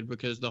manipulated,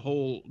 because the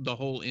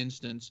whole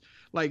instance,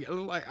 like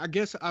I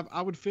guess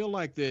I would feel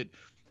like that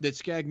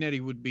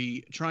Scagnetti would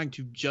be trying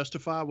to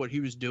justify what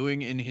he was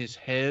doing in his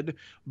head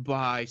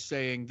by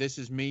saying, this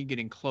is me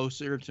getting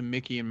closer to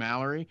Mickey and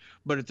Mallory,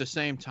 but at the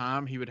same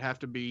time he would have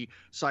to be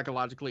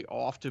psychologically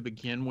off to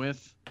begin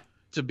with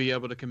to be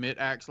able to commit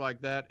acts like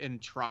that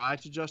and try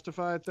to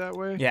justify it that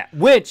way. Yeah,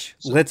 which,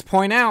 let's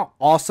point out,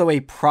 also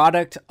a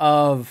product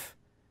of...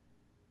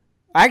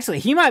 Actually,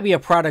 he might be a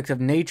product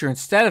of nature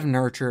instead of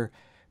nurture,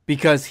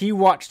 because he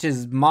watched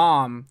his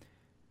mom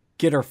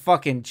get her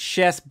fucking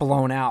chest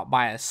blown out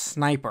by a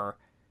sniper.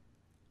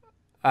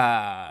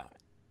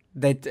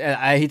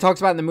 He talks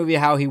about in the movie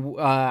how he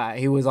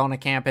was on a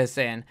campus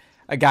and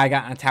a guy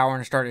got in a tower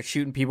and started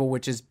shooting people,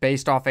 which is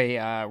based off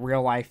a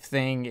real life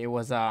thing. It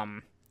was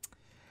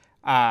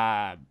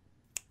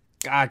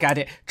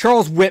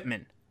Charles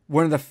Whitman,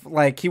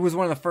 he was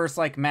one of the first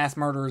like mass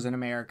murderers in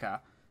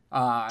America,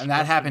 and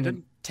that happened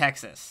in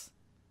Texas.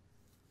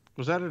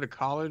 Was that at a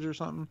college or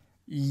something?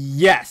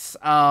 Yes.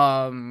 It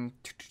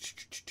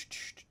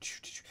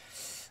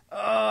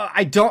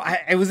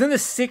was in the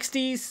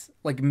 60s,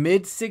 like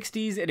mid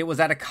 60s, and it was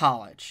at a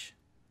college.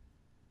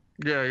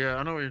 Yeah,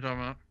 I know what you're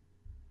talking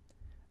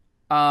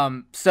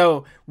about.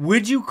 So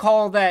would you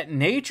call that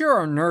nature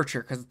or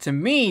nurture? Because to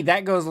me,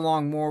 that goes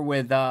along more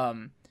with,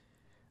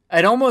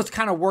 it almost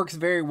kind of works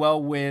very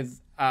well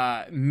with,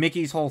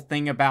 Mickey's whole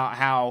thing about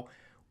how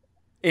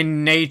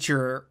in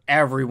nature,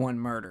 everyone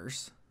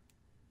murders.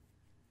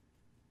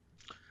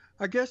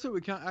 I guess it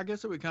would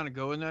kind of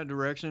go in that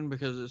direction,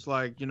 because it's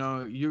like,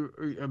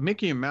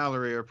 Mickey and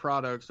Mallory are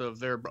products of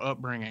their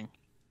upbringing,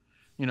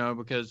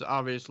 because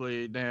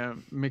obviously,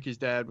 Mickey's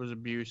dad was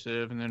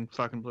abusive and then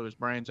fucking blew his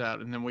brains out,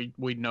 and then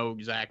we know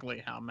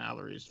exactly how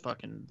Mallory's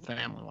fucking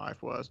family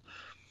life was.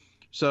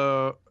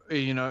 So,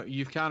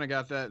 you've kind of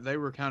got that. They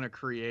were kind of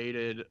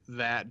created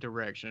that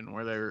direction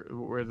where they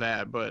were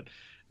that, but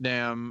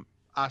damn,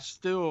 I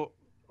still,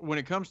 when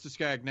it comes to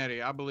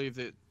Scagnetti, I believe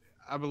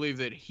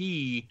that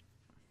he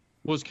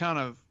was kind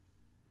of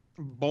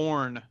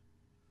born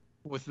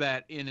with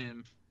that in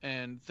him,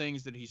 and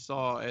things that he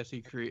saw as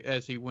he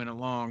went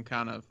along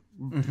kind of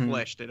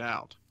fleshed it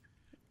out.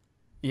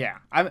 Yeah,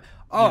 I'm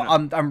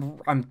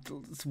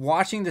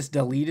watching this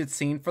deleted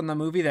scene from the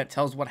movie that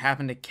tells what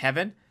happened to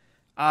Kevin.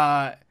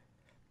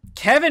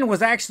 Kevin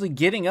was actually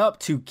getting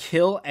up to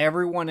kill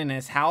everyone in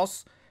his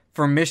house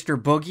for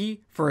Mr.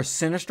 Boogie for a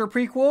Sinister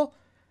prequel.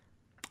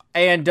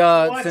 And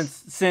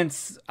this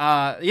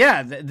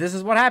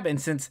is what happened.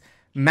 Since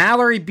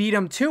Mallory beat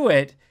him to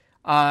it,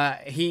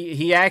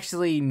 he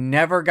actually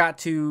never got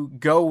to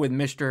go with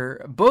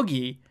Mr.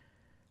 Boogie,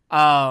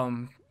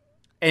 and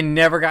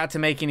never got to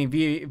make any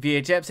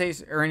VHS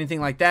tapes or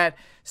anything like that.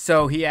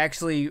 So he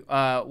actually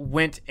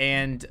went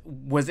and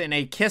was in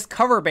a Kiss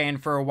cover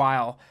band for a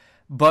while,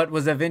 but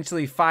was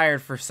eventually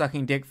fired for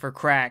sucking dick for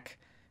crack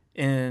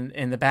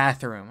in the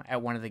bathroom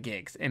at one of the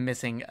gigs and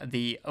missing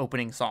the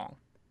opening song.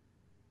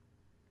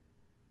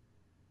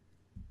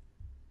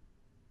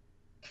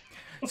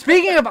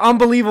 Speaking of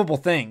unbelievable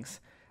things,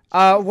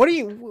 what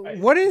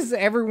is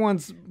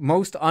everyone's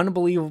most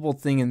unbelievable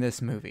thing in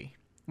this movie?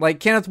 Like,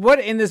 Kenneth, what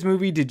in this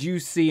movie did you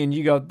see and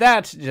you go,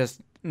 that's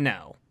just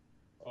no?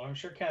 Well, I'm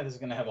sure Kenneth is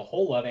going to have a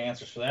whole lot of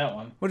answers for that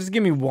one. Well, just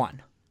give me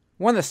one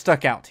that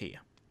stuck out to you.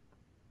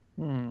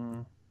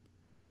 I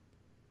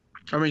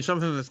mean,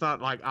 something that's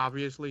not like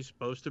obviously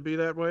supposed to be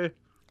that way.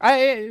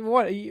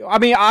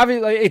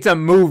 Obviously it's a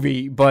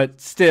movie,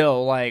 but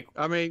still, like...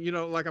 I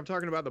mean, like I'm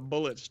talking about the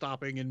bullet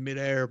stopping in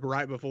midair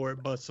right before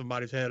it busts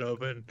somebody's head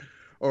open,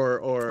 or...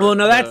 Well,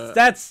 no,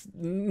 that's...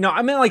 No,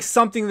 I meant, like,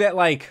 something that,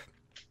 like...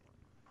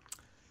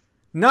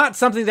 Not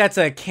something that's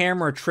a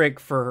camera trick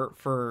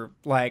for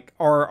like,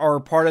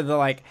 or part of the,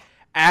 like,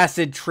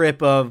 acid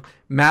trip of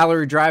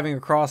Mallory driving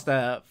across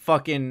the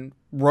fucking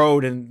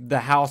road and the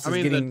house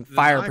is getting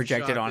fire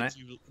projected on it.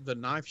 The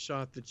knife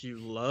shot that you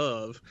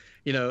love,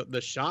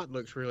 the shot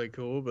looks really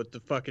cool, but the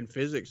fucking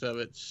physics of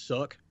it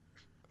suck.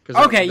 There's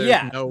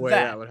no way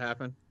that would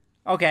happen.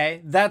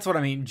 Okay, that's what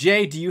I mean.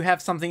 Jay, do you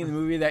have something in the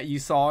movie that you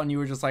saw and you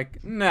were just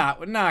like, nah,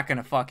 not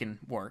gonna fucking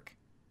work?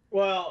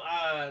 Well,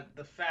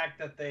 the fact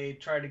that they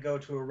tried to go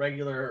to a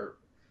regular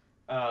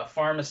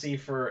pharmacy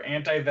for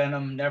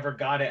anti-venom, never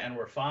got it, and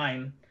were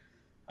fine.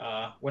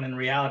 When in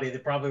reality, they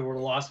probably would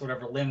have lost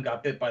whatever limb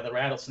got bit by the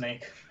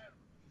rattlesnake.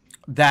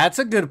 That's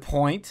a good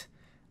point.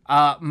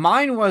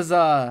 Mine was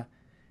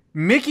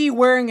Mickey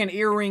wearing an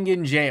earring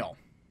in jail.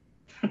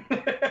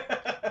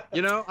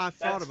 I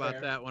thought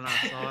about that when I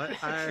saw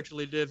it. I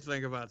actually did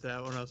think about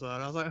that when I saw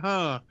it. I was like,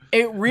 huh.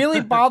 It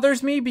really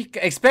bothers me,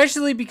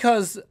 especially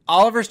because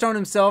Oliver Stone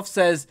himself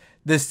says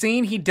the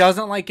scene he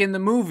doesn't like in the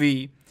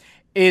movie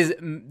is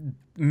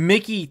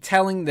Mickey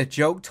telling the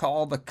joke to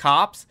all the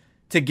cops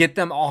to get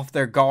them off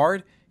their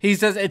guard. He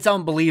says it's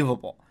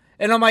unbelievable.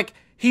 And I'm like,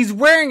 he's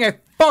wearing a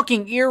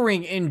fucking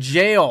earring in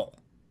jail.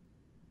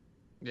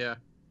 Yeah.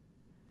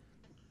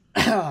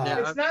 Yeah,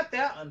 It's not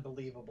that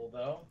unbelievable,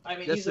 though. I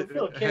mean, yes, he's a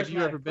real charismatic have you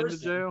ever been person.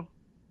 to jail?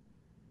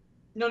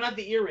 No, not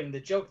the earring, the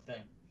joke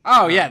thing.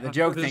 Oh yeah, the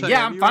joke I was thing. gonna say, Yeah,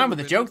 have I'm you fine ever with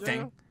the been to joke jail?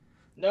 thing.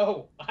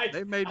 No,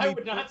 They made I me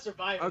would not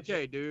survive.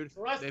 Okay, dude.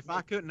 Trust If me.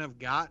 I couldn't have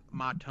got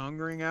my tongue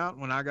ring out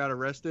when I got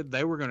arrested,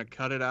 they were gonna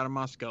cut it out of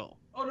my skull.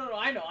 Oh no,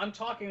 I know. I'm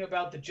talking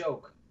about the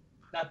joke,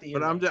 not the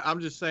But earring. I'm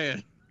just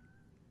saying.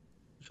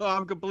 So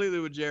I'm completely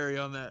with Jerry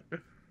on that.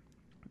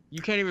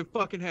 You can't even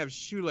fucking have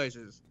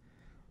shoelaces.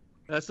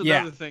 That's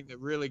another thing that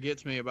really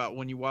gets me about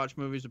when you watch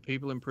movies of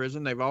people in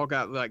prison. They've all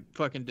got like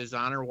fucking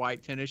designer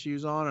white tennis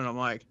shoes on, and I'm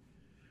like,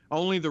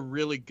 only the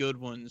really good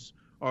ones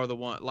are the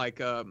one. Like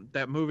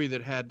that movie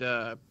that had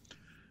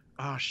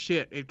oh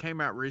shit, it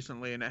came out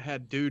recently and it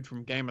had dude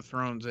from Game of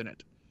Thrones in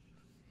it.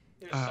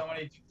 There's so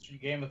many dudes from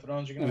Game of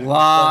Thrones. You're gonna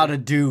Lot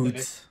of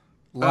dudes.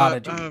 Lot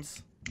of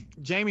dudes.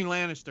 Jamie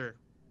Lannister.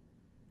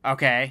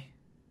 Okay.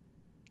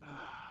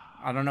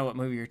 I don't know what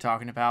movie you're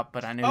talking about,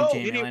 but I know who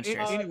Jamie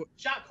Lannister is. Anyway.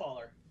 Shot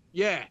Caller.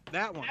 Yeah,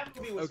 that one. That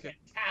movie was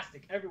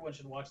fantastic. Everyone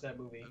should watch that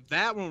movie.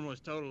 That one was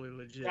totally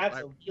legit. That's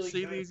like, a really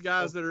see good these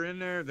guys that are in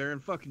there? They're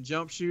in fucking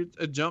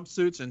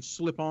jumpsuits and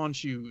slip-on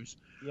shoes.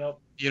 Yep.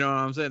 You know what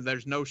I'm saying?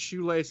 There's no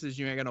shoelaces.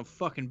 You ain't got no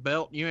fucking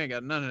belt. You ain't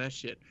got none of that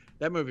shit.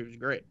 That movie was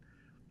great.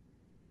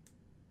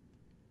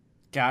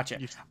 Gotcha.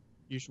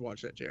 You should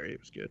watch that, Jerry. It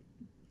was good.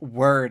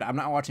 Word. I'm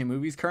not watching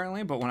movies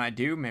currently, but when I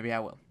do, maybe I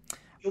will.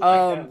 You'll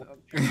like that.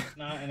 It's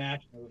not an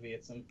action movie.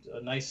 It's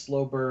a nice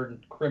slow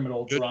burn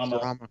criminal Good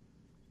drama.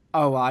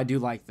 Oh, well, I do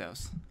like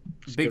those.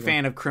 It's Big good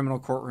fan of criminal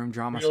courtroom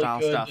drama Really style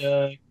good,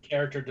 stuff.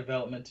 Character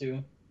development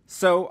too.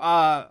 So,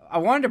 I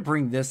wanted to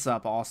bring this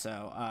up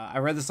also. I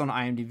read this on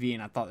IMDb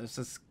and I thought this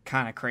was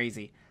kind of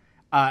crazy.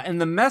 In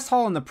the mess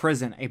hall in the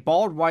prison, a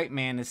bald white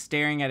man is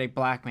staring at a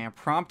black man,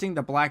 prompting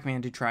the black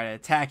man to try to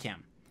attack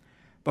him,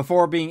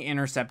 before being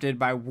intercepted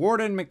by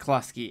Warden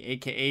McCluskey,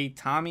 aka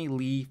Tommy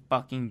Lee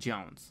fucking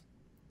Jones.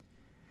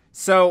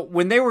 So,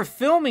 when they were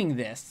filming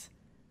this,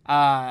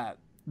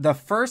 the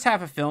first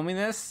half of filming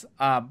this,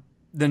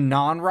 the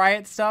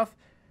non-riot stuff,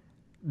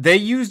 they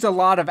used a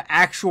lot of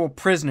actual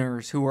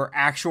prisoners who were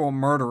actual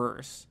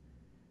murderers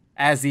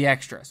as the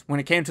extras. When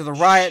it came to the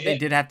riot, they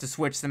did have to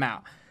switch them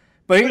out.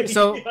 But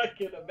so, I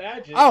can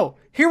imagine. oh,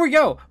 here we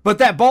go. But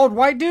that bald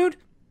white dude,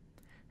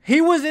 he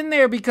was in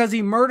there because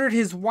he murdered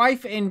his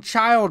wife and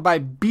child by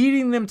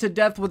beating them to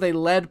death with a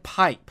lead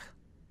pipe.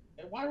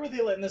 And why were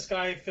they letting this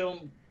guy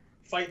film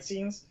fight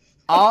scenes?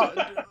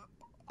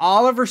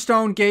 Oliver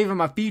Stone gave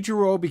him a feature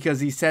role because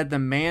he said the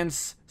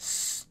man's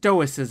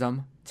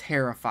stoicism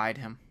terrified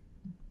him.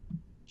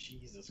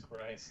 Jesus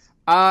Christ.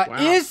 Wow.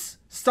 Is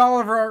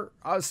Oliver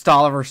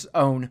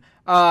Stone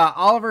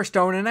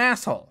an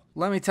asshole?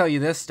 Let me tell you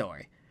this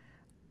story.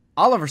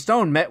 Oliver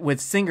Stone met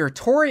with singer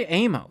Tori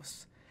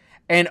Amos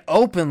and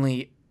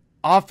openly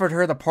offered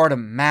her the part of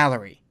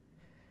Mallory.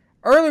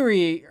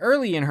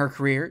 Early in her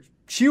career,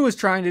 she was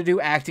trying to do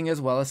acting as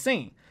well as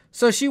singing,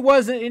 so she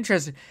wasn't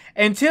interested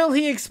until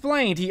he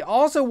explained he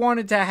also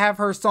wanted to have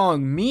her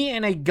song Me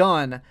and a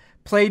Gun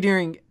play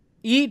during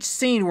each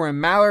scene where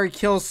Mallory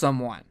kills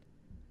someone.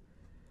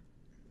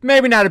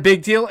 Maybe not a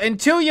big deal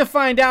until you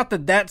find out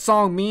that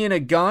song Me and a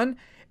Gun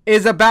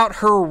is about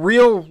her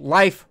real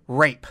life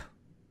rape.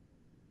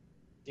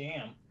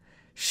 Damn.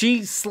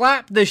 She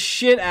slapped the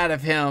shit out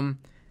of him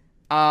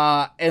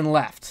and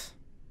left.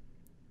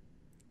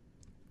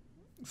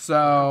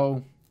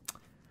 So,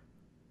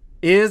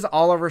 is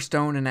Oliver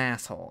Stone an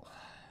asshole?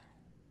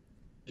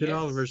 Did Yes.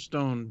 Oliver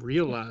Stone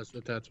realize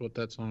that that's what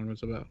that song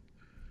was about?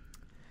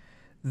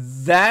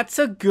 That's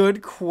a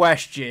good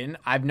question.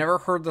 I've never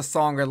heard the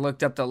song or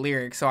looked up the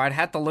lyrics, so I'd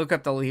have to look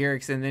up the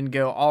lyrics and then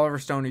go, Oliver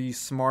Stone, are you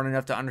smart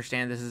enough to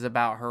understand this is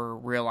about her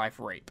real life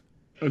rape?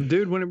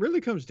 Dude, when it really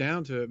comes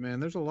down to it, man,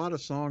 there's a lot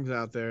of songs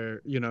out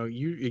there, you know,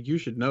 you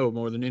should know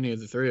more than any of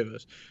the three of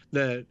us,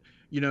 that,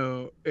 you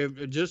know,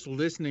 if just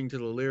listening to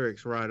the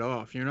lyrics right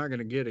off, you're not going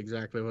to get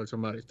exactly what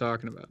somebody's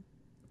talking about.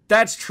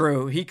 That's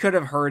true. He could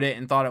have heard it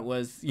and thought it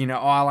was, you know,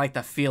 oh, I like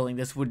the feeling.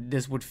 This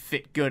would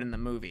fit good in the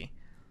movie.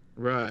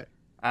 Right.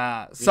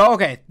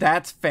 Okay,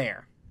 that's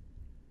fair.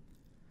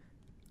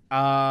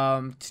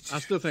 I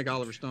still think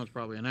Oliver Stone's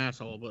probably an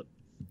asshole, but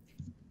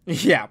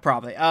Yeah,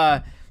 probably.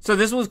 So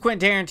this was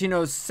Quentin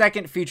Tarantino's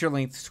second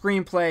feature-length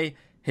screenplay.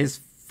 His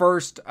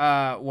first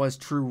was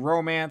True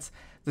Romance.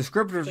 The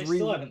script was I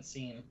still haven't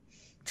seen.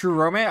 True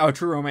Romance. Oh,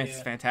 True Romance is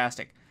Yeah.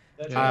 fantastic.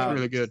 That's Yeah, it's what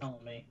really it's good.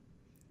 telling me.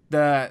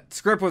 The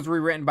script was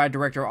rewritten by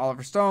director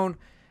Oliver Stone,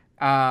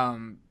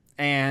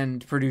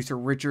 and producer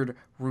Richard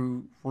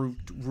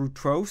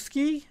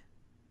Rutrowski.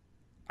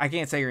 I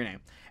can't say your name.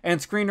 And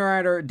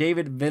screenwriter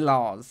David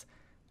Villaz.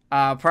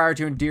 Prior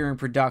to during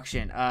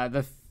production,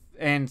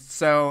 and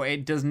so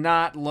it does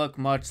not look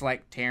much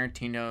like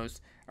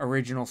Tarantino's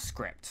original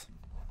script.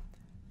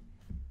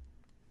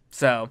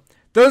 So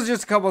those are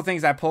just a couple of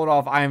things I pulled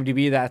off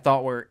IMDb that I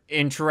thought were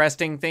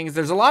interesting things.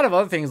 There's a lot of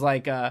other things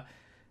like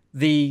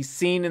the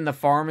scene in the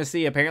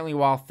pharmacy. Apparently,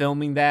 while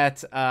filming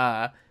that,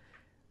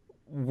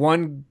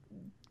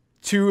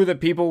 two of the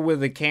people with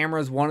the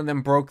cameras, one of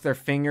them broke their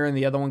finger and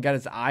the other one got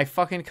his eye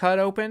fucking cut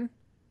open.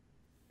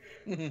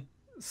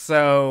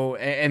 So,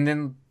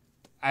 and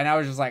I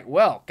was just like,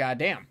 well,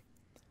 goddamn.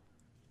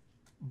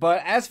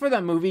 But as for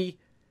that movie,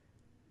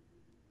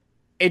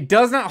 it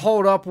does not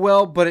hold up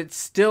well, but it's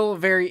still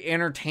very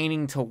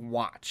entertaining to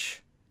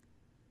watch.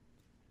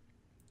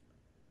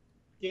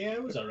 Yeah,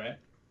 it was all right.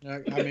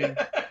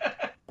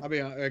 I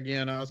mean,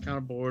 again, I was kind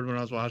of bored when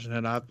I was watching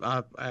it.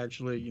 I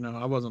actually,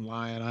 I wasn't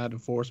lying. I had to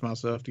force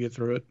myself to get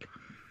through it.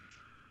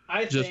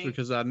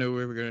 Because I knew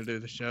we were going to do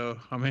the show.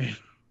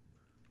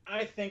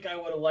 I think I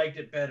would have liked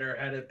it better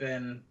had it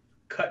been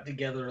cut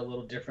together a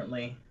little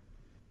differently.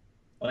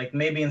 Like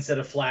maybe instead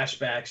of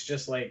flashbacks,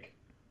 just like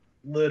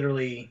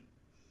literally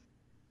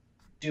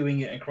doing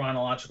it in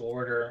chronological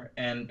order,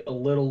 and a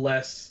little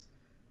less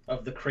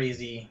of the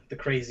crazy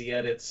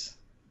edits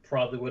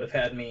probably would have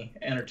had me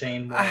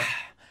entertained more.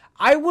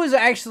 I was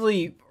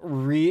actually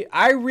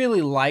I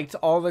really liked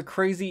all the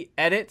crazy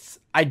edits.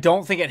 I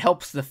don't think it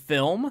helps the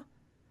film,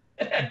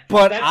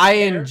 but I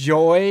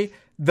enjoy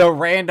the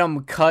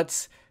random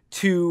cuts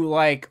to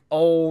like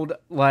old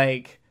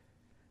like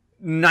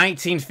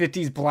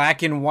 1950s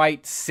black and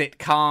white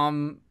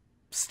sitcom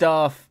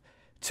stuff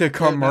to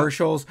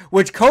commercials,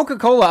 which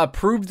Coca-Cola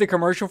approved the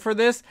commercial for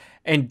this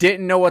and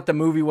didn't know what the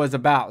movie was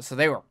about, so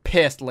they were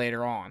pissed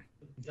later on.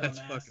 That's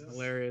fucking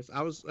hilarious.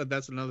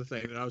 That's another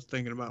thing that I was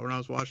thinking about when I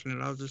was watching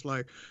it. I was just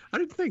like, I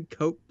didn't think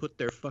Coke put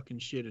their fucking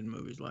shit in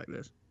movies like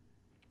this.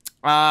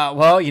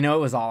 Well, it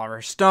was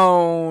Oliver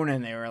Stone,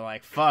 and they were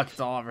like, fuck, it's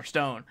Oliver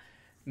Stone.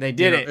 They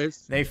did it.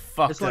 They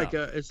fucked up.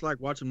 It's like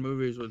watching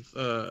movies with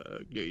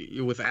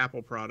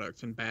Apple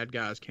products, and bad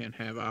guys can't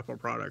have Apple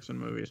products in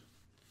movies.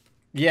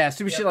 Yeah,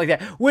 stupid shit like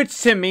that. Which,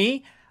 to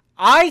me,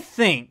 I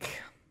think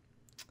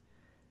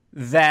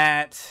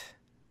that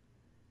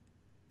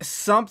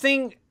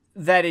something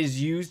that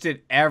is used in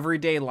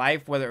everyday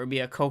life, whether it be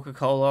a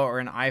Coca-Cola or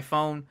an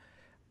iPhone,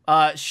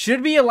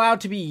 should be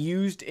allowed to be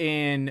used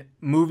in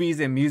movies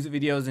and music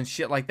videos and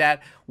shit like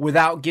that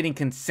without getting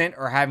consent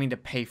or having to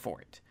pay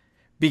for it.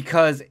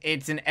 Because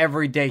it's an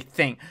everyday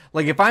thing.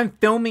 Like, if I'm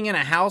filming in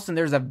a house and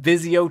there's a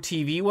Vizio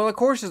TV, well, of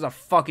course there's a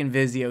fucking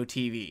Vizio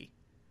TV.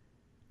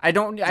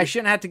 I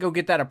shouldn't have to go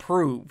get that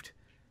approved.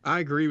 I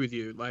agree with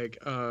you. Like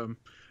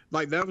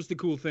that was the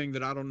cool thing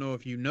that I don't know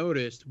if you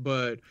noticed,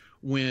 but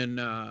when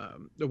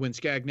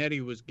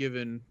Scagnetti was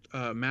giving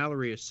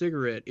Mallory a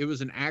cigarette, it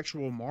was an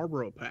actual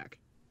Marlboro pack.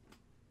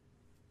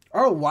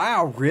 Oh,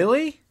 wow.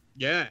 Really?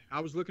 Yeah, I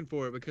was looking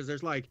for it because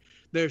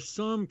there's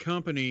some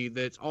company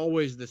that's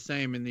always the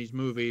same in these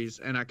movies,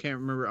 and I can't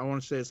remember. I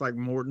want to say it's like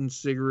Morton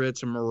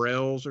Cigarettes or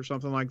Morels or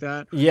something like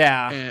that.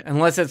 Yeah,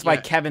 unless it's by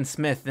Kevin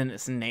Smith, then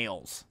it's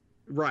Nails.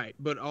 Right,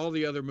 but all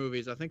the other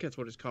movies, I think that's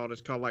what it's called.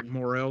 It's called like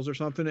Morels or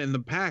something, and the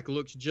pack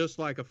looks just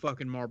like a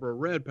fucking Marlboro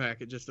Red pack.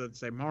 It just doesn't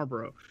say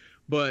Marlboro.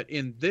 But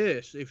in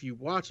this, if you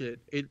watch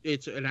it,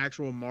 it's an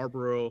actual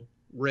Marlboro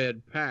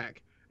Red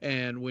pack.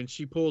 And when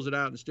she pulls it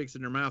out and sticks it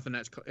in her mouth,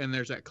 and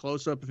there's that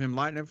close up of him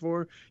lighting it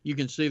for her, you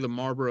can see the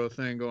Marlboro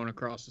thing going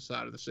across the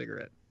side of the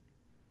cigarette.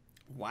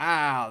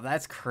 Wow,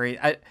 that's crazy.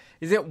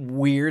 Is it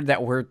weird that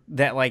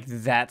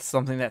that's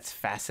something that's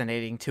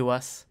fascinating to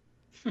us?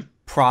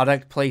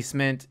 Product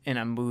placement in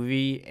a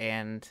movie,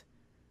 and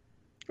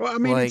well, I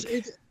mean,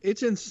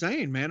 it's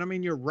insane, man. I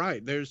mean, you're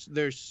right.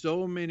 There's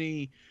so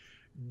many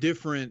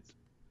different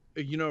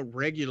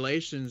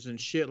regulations and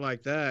shit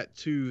like that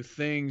to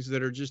things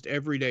that are just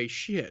everyday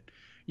shit.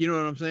 You know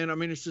what I'm saying? I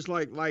mean, it's just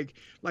like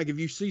if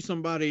you see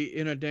somebody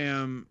in a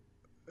damn,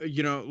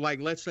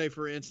 let's say,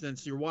 for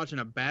instance, you're watching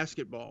a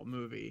basketball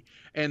movie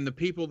and the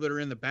people that are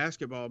in the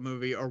basketball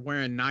movie are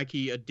wearing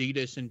Nike,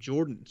 Adidas, and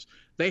Jordans.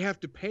 They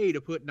have to pay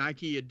to put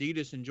Nike,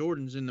 Adidas, and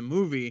Jordans in the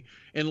movie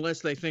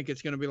unless they think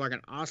it's going to be like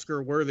an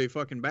Oscar-worthy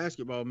fucking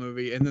basketball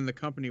movie, and then the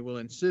company will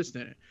insist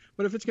in it.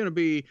 But if it's going to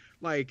be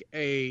like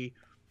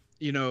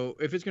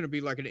if it's going to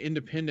be like an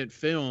independent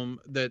film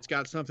that's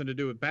got something to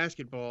do with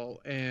basketball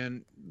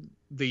and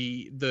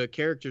the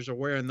characters are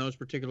wearing those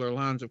particular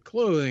lines of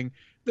clothing,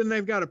 then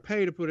they've got to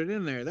pay to put it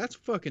in there. That's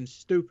fucking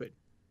stupid.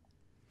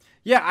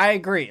 Yeah, I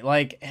agree.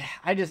 Like,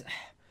 I just...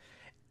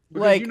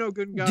 Because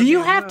do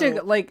you have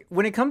to, like,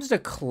 when it comes to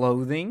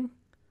clothing...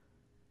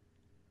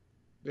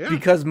 Yeah.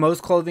 Because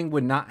most clothing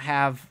would not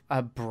have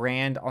a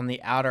brand on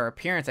the outer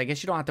appearance, I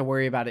guess you don't have to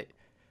worry about it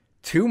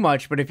too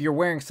much, but if you're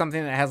wearing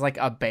something that has like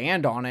a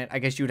band on it, I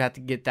guess you'd have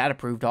to get that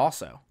approved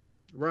also.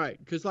 Right,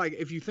 because like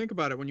if you think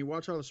about it, when you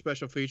watch all the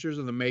special features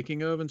and the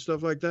making of and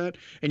stuff like that,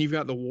 and you've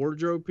got the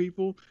wardrobe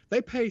people,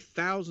 they pay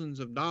thousands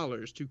of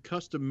dollars to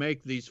custom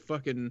make these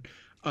fucking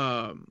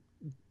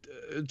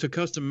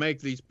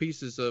these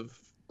pieces of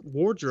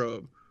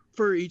wardrobe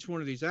for each one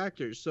of these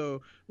actors.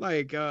 So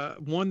like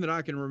one that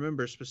I can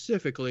remember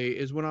specifically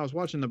is when I was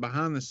watching the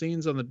behind the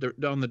scenes on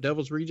the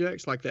Devil's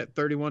Rejects, like that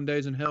 31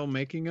 Days in Hell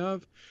making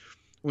of.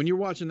 When you're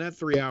watching that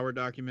 3-hour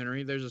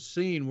documentary, there's a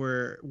scene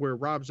where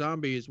Rob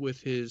Zombie is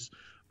with his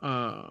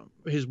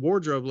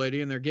wardrobe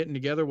lady, and they're getting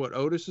together what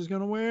Otis is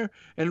going to wear.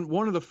 And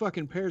one of the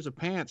fucking pairs of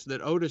pants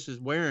that Otis is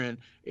wearing,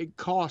 it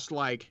cost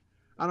like,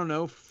 I don't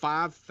know,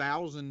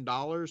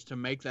 $5,000 to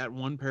make that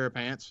one pair of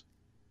pants.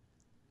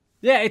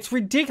 Yeah, it's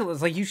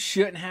ridiculous. Like, you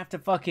shouldn't have to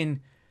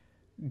fucking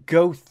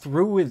go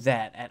through with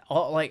that at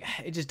all. Like,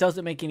 it just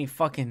doesn't make any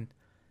fucking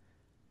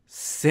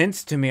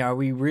sense to me. Are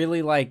we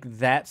really like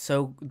that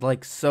so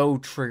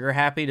trigger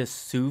happy to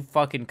sue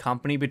fucking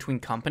company between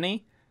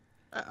company?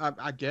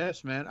 I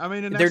guess, man. I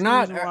mean, and They're that's the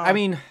not. reason why- I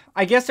mean,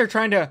 I guess they're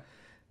trying to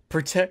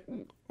protect.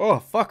 Oh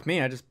fuck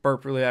me! I just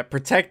burped really bad.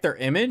 Protect their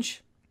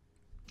image.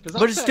 'Cause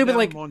But I it's sat stupid, down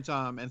like- one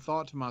time and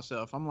thought to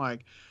myself, I'm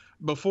like,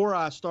 before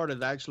I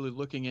started actually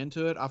looking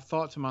into it, I've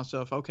thought to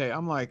myself, okay,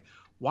 I'm like,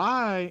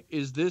 why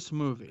is this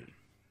movie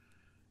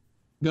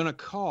gonna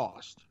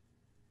cost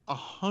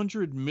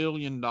 $100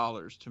 million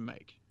to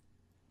make?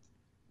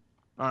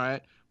 All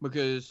right,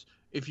 because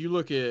if you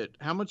look at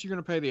how much you're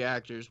going to pay the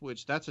actors,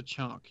 which that's a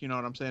chunk, you know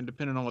what I'm saying,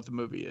 depending on what the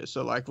movie is.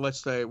 So, like, let's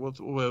say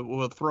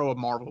we'll throw a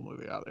Marvel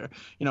movie out there.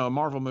 You know, a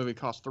Marvel movie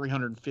costs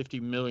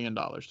 $350 million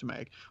to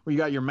make. Well, you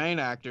got your main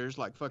actors,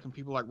 like fucking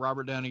people like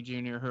Robert Downey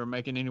Jr., who are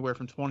making anywhere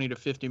from $20 to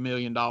 $50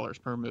 million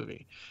per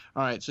movie.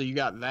 All right, so you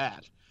got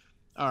that.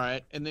 All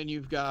right, and then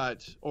you've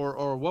got,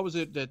 or what was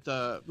it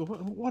that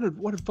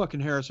what did fucking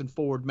Harrison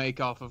Ford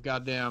make off of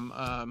goddamn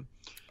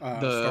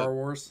Star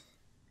Wars.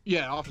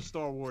 Yeah, off of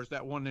Star Wars,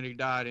 that one that he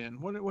died in.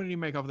 What did he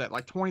make off of that?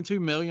 Like $22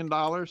 million?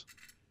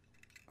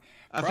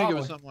 I think it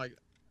was something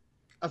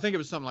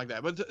like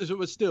that. But it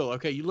was still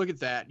okay. You look at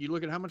that. You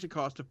look at how much it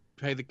costs to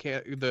pay the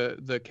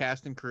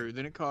cast and crew.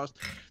 Then it costs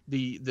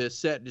the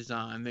set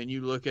design. Then you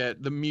look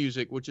at the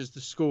music, which is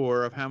the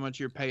score of how much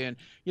you're paying.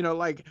 You know,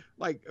 like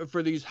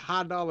for these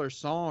high dollar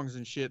songs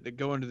and shit that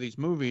go into these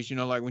movies. You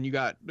know, like when you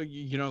got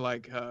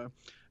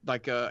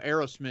like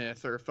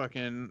Aerosmith or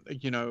fucking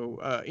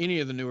any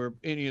of the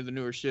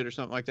newer shit or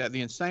something like that.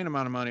 The insane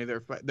amount of money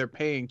they're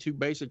paying to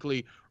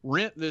basically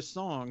rent this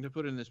song to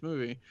put in this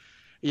movie.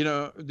 You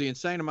know, the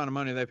insane amount of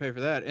money they pay for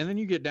that. And then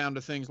you get down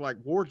to things like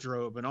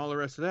wardrobe and all the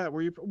rest of that,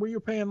 where you're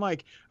paying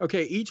like,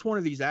 okay, each one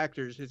of these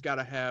actors has got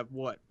to have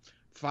what,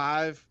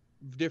 5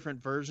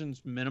 different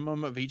versions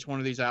minimum of each one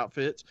of these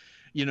outfits,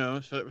 you know,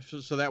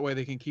 so that way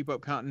they can keep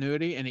up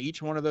continuity. And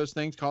each one of those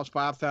things costs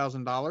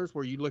 $5,000.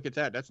 Where you look at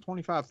that, that's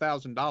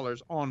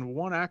 $25,000 on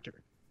one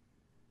actor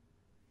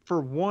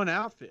for one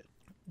outfit.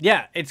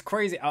 Yeah, it's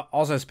crazy.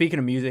 Also, speaking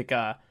of music,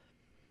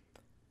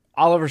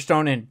 Oliver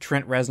Stone and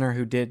Trent Reznor,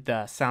 who did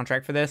the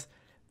soundtrack for this,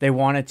 they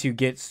wanted to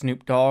get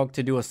Snoop Dogg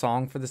to do a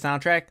song for the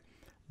soundtrack,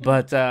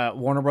 but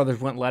Warner Brothers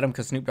wouldn't let him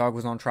because Snoop Dogg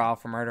was on trial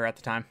for murder at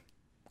the time.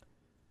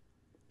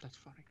 That's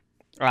funny.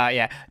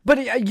 Yeah,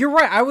 but you're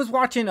right. I was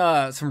watching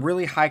some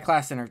really high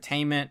class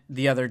entertainment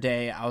the other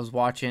day. I was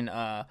watching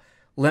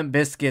Limp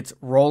Bizkit's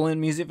 "Rollin'"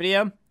 music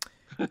video,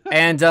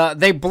 and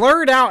they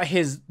blurred out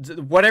his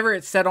whatever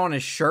it said on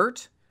his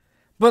shirt,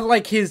 but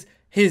like his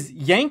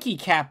Yankee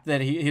cap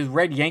his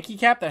red Yankee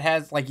cap that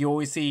has, like, you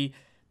always see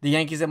the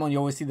Yankee symbol and you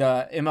always see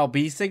the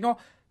MLB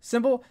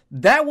symbol,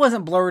 that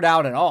wasn't blurred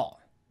out at all.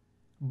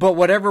 But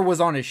whatever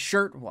was on his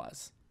shirt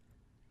was.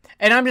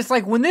 And I'm just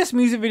like, when this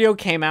music video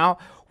came out,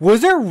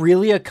 was there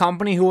really a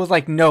company who was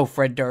like, no,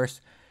 Fred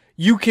Durst,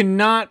 you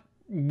cannot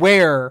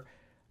wear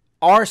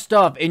our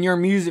stuff in your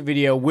music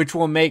video, which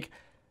will make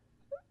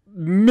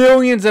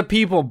millions of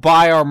people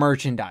buy our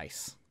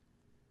merchandise?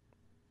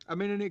 I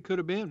mean, and it could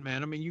have been,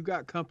 man. I mean, you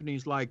got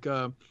companies like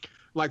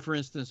for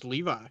instance,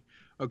 Levi.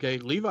 Okay,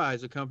 Levi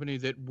is a company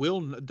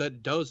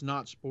that does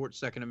not support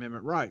Second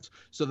Amendment rights,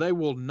 so they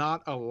will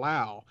not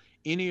allow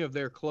any of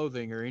their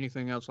clothing or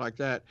anything else like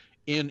that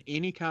in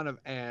any kind of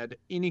ad,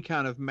 any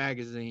kind of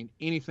magazine,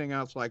 anything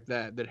else like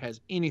that has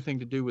anything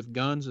to do with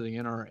guns or the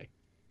NRA.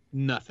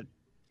 Nothing.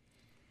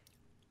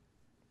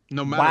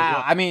 No matter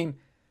what. I mean,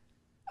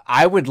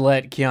 I would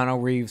let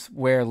Keanu Reeves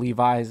wear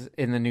Levi's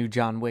in the new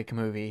John Wick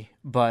movie,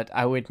 but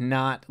I would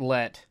not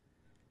let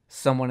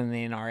someone in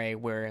the NRA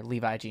wear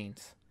Levi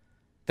jeans.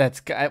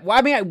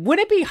 I mean, would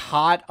it be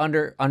hot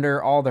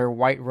under all their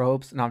white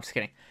robes? No, I'm just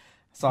kidding.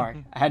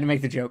 Sorry, I had to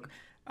make the joke.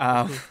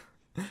 But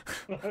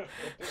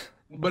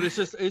it's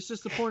just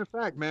the point of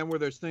fact, man, where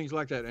there's things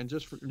like that. And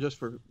just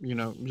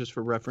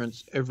for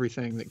reference,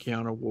 everything that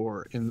Keanu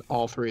wore in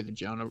all 3 of the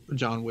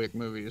John Wick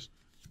movies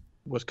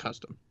was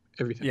custom.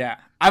 Everything. Yeah,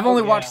 I've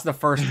only watched the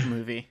first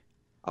movie.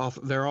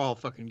 They're all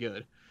fucking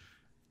good.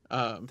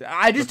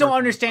 I just don't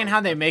understand how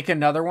they make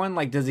another one.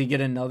 Like, does he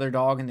get another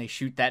dog and they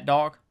shoot that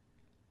dog?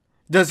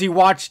 Does he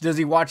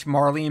watch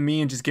Marley and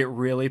Me and just get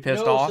really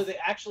pissed off? So they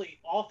actually,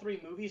 all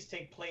 3 movies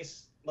take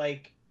place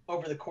like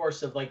over the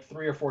course of like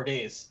 3 or 4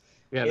 days.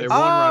 Yeah, they're one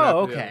right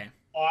after the other.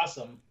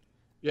 Awesome.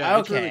 Yeah,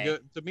 it's really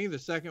good. To me, the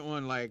second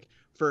one, like,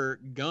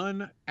 for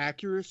gun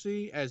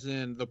accuracy, as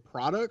in the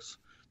products,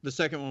 the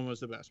second one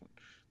was the best one.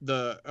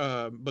 But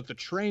the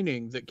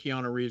training that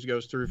Keanu Reeves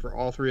goes through for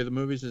all 3 of the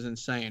movies is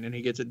insane, and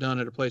he gets it done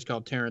at a place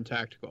called Terran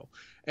Tactical.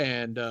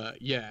 And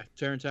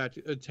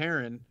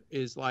Terran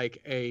is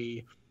like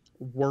a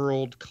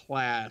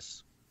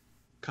world-class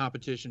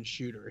competition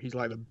shooter. He's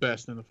like the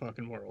best in the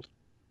fucking world.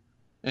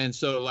 And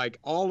so, like,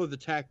 all of the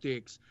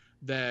tactics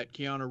that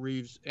Keanu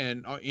Reeves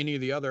and any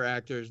of the other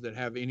actors that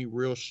have any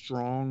real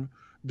strong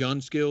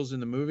gun skills in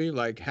the movie.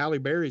 Like Halle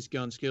Berry's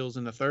gun skills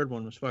in the third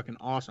one was fucking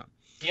awesome.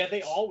 Yeah,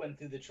 they all went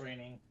through the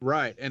training.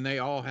 Right, and they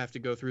all have to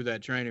go through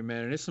that training,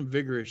 man. And it's some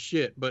vigorous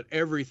shit, but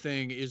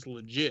everything is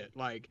legit.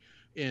 Like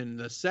in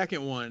the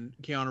second one,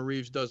 Keanu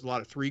Reeves does a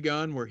lot of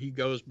 3-gun, where he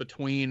goes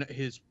between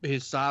his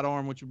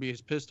sidearm, which would be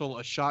his pistol,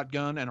 a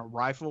shotgun, and a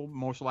rifle,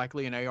 most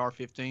likely an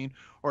AR-15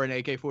 or an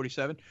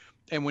AK-47.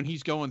 And when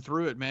he's going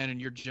through it, man, and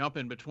you're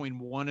jumping between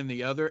one and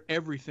the other,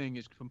 everything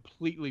is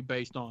completely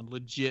based on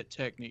legit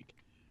technique.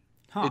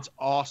 Huh. It's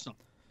awesome.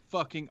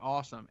 Fucking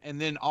awesome.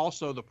 And then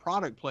also the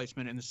product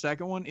placement in the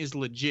second one is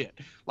legit.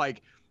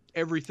 Like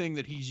everything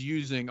that he's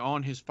using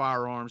on his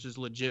firearms is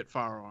legit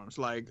firearms.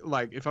 Like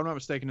if I'm not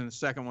mistaken, in the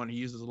second one he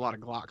uses a lot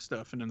of Glock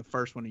stuff, and in the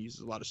first one he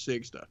uses a lot of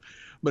SIG stuff.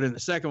 But in the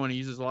second one he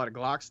uses a lot of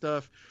Glock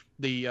stuff.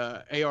 The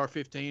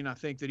AR-15 I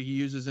think that he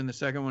uses in the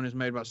second one is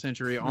made by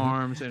Century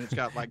Arms, and it's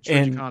got like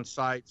Trigicon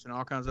sights and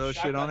all kinds of other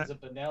shit on it.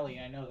 Shotgun's a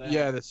Benelli, I know that.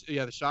 Yeah,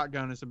 the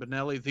shotgun is a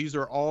Benelli. These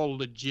are all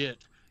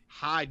legit,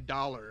 high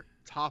dollar,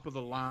 top of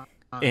the line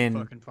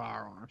fucking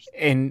firearms.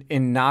 In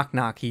Knock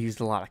Knock, he used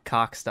a lot of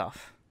cock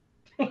stuff.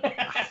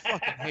 I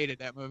fucking hated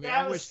that movie. That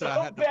I was wish so that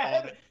I had to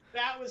bad. bought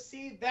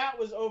it. That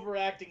was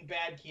overacting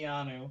bad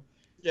Keanu.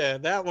 Yeah,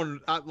 that one.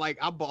 I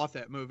bought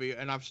that movie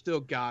and I've still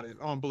got it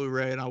on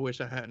Blu-ray, and I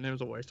wish I hadn't. It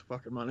was a waste of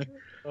fucking money.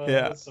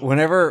 Yeah. That's so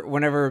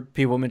Whenever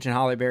people mention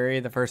Halle Berry,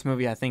 the first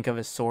movie I think of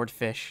is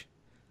Swordfish.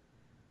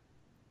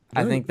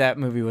 I think that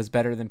movie was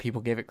better than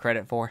people give it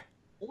credit for.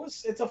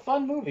 It's a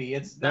fun movie.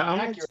 It's Yeah, not I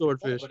like accurate,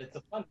 Swordfish. but it's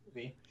a fun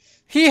movie.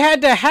 He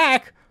had to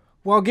hack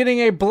while getting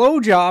a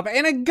blowjob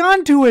and a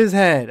gun to his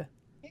head.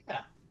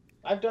 Yeah,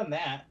 I've done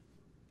that.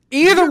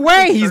 Either ever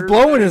way, see he's Thursday?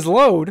 blowing his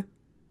load.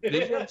 Did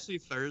you ever see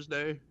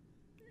Thursday?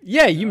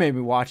 Yeah, you made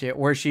me watch it,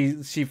 where she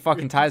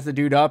fucking ties the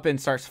dude up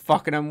and starts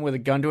fucking him with a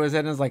gun to his head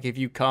and is like, if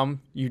you come,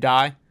 you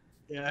die.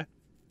 Yeah,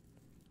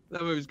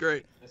 that movie's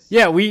great.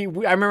 Yeah, we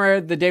I remember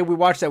the day we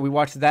watched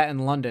that in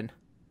London.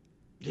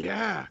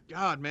 Yeah,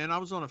 God, man, I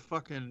was on a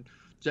fucking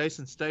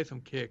Jason Statham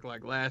kick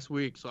like last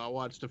week, so I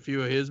watched a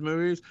few of his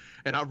movies,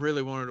 and I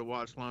really wanted to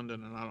watch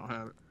London, and I don't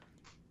have it.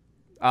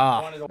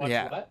 I wanted to watch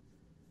yeah. what?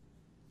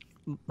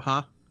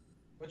 Huh?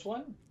 Which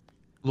one?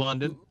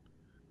 London.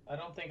 I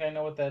don't think I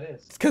know what that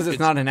is. It's because it's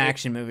not an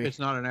action movie. It's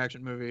not an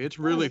action movie. It's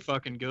really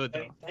fucking good,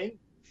 though.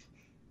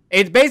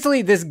 It's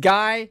basically this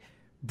guy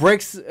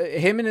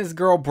him and his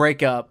girl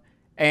break up,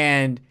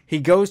 and he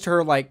goes to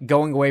her like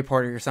going away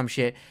party or some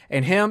shit,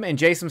 and him and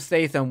Jason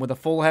Statham with a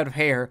full head of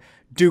hair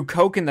do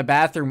coke in the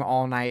bathroom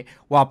all night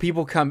while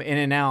people come in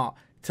and out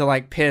to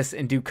like piss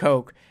and do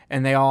coke,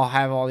 and they all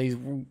have all these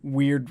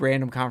weird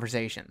random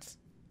conversations.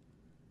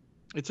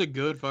 It's a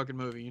good fucking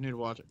movie. You need to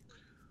watch it.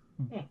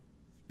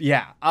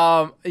 Yeah.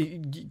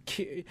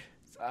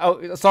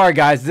 Sorry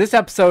guys, this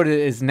episode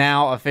is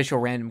now official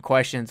random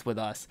questions with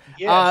us.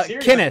 Yeah,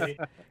 seriously.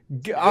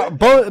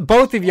 Kenneth,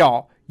 both of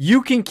y'all,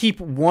 you can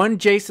keep one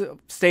Jason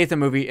Statham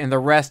movie and the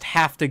rest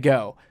have to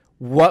go.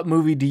 What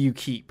movie do you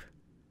keep?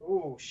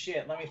 Ooh,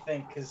 shit. Let me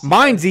think.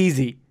 Mine's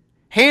easy.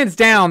 Hands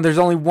down, there's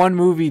only one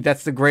movie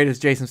that's the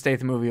greatest Jason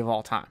Statham movie of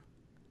all time.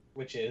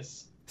 Which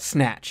is?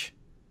 Snatch.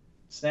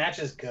 Snatch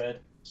is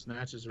good.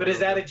 Snatch is. But is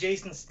that a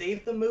Jason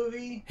Statham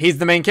movie? He's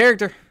the main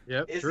character.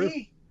 Yep. Is true.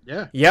 he?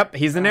 Yeah. Yep,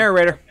 he's the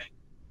narrator.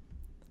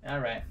 All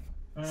right.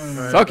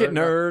 Suck it,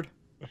 nerd.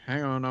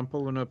 Hang on, I'm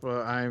pulling up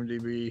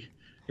IMDb.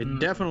 It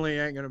definitely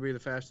ain't gonna be the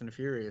Fast and the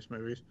Furious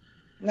movies.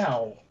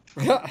 No.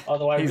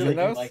 Although I He's really in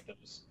do those? like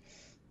those.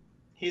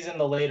 He's in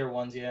the later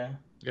ones, yeah.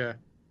 Yeah.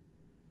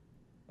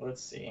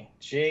 Let's see.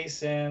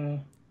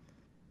 Jason.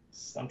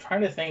 I'm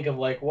trying to think of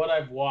like what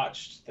I've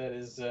watched that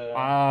is.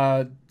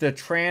 The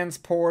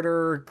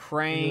Transporter,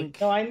 Crank.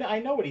 No, I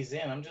know what he's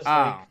in. I'm just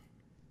like,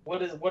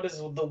 what is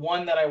the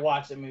one that I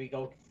watched that made me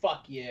go,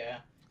 fuck yeah,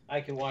 I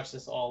could watch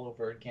this all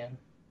over again.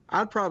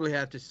 I'd probably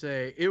have to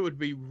say it would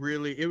be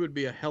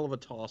a hell of a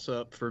toss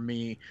up for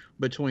me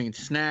between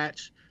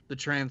Snatch, the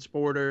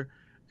Transporter,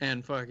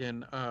 and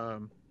fucking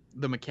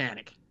the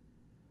Mechanic.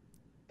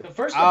 The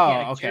first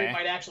Mechanic, okay. Jerry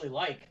might actually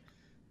like.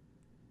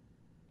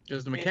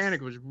 Because the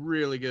Mechanic was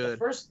really The good.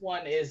 first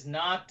one is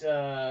not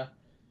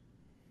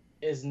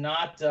it's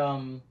not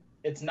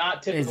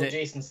typical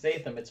Jason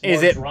Statham. It's more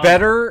Is it drama.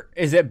 better?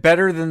 Is it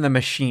better than The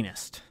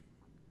Machinist?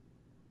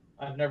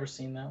 I've never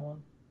seen that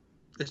one.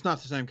 It's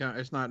not the same kind.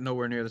 It's not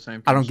nowhere near the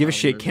same. I don't give a style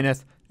shit, movie.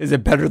 Kenneth. Is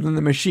it better than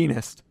The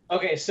Machinist?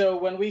 Okay, so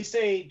when we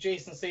say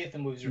Jason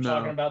Statham movies, we're No.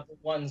 talking about the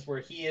ones where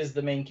he is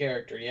the main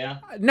character, yeah?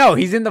 No,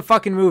 he's in the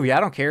fucking movie. I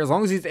don't care. As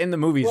long as he's in the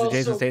movie, it's a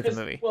Jason so, Statham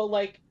movie. Well,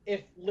 like,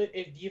 if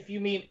you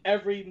mean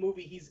every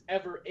movie he's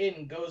ever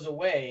in goes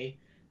away,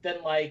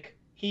 then, like,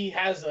 he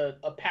has a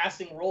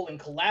passing role in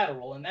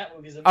Collateral, and that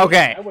movie's amazing.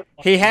 Okay, I wouldn't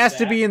want he do has to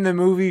that. be in the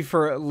movie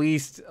for at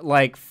least,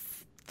 like,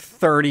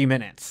 30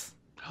 minutes.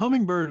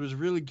 Hummingbird was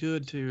really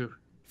good too.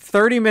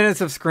 30 minutes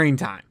of screen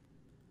time.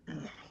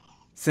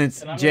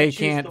 Since And I'm Jay gonna choose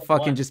can't the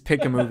fucking one. just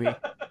pick a movie.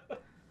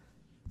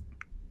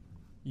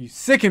 You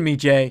sicken me,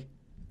 Jay.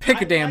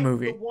 Pick a damn I like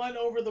movie. the one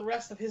over the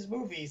rest of his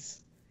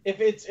movies.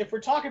 If we're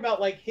talking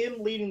about like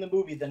him leading the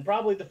movie, then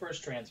probably the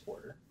first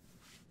Transporter.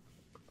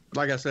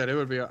 Like I said, it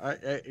would be.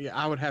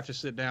 I would have to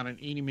sit down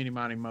and eeny, meeny,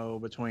 miny, mo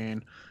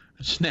between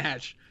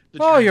Snatch.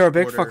 Oh, you're a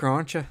big fucker,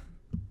 aren't you?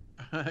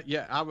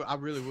 Yeah, I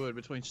really would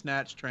between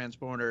Snatch,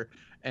 Transporter,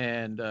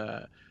 and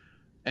the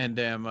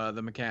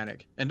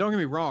Mechanic. And don't get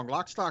me wrong,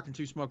 Lock, Stock, and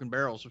Two Smoking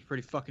Barrels was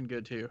pretty fucking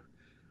good too.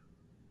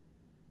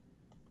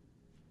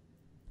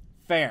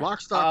 Fair.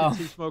 Lock, Stock, and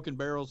Two Smoking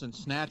Barrels, and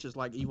Snatch is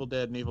like Evil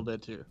Dead and Evil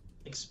Dead 2.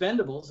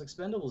 Expendables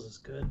is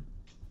good.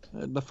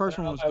 The first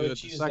one was I would good. The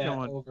choose second that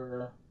one,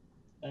 over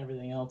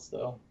everything else,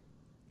 though.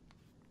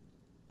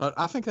 but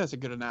I think that's a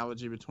good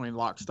analogy between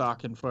Lock,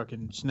 Stock, and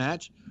fucking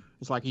Snatch.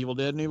 It's like Evil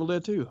Dead and Evil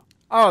Dead 2.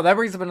 Oh, that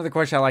brings up another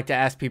question I like to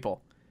ask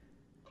people.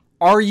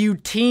 Are you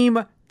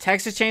team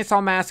Texas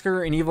Chainsaw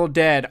Massacre and Evil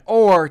Dead,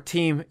 or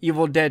team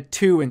Evil Dead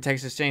 2 and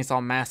Texas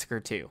Chainsaw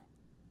Massacre 2?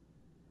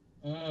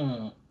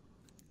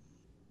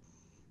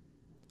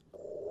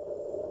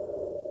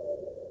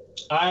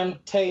 I'm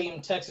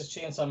team Texas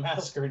Chainsaw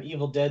Massacre and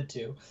Evil Dead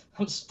 2.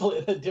 I'm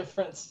splitting the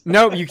difference.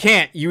 No, you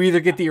can't. You either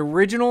get the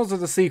originals or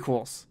the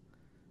sequels.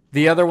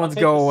 The other ones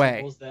go away.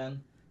 Sequels,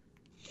 then.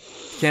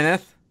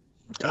 Kenneth?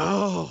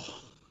 Oh,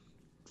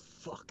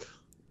 fuck.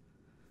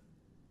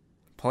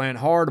 Playing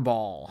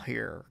hardball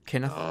here,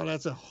 Kenneth. Oh,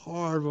 that's a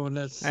hard one.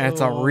 That's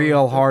a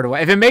real hard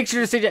one. If it makes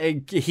your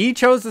decision, he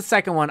chose the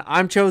second one.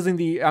 I'm choosing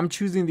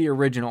the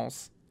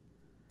originals.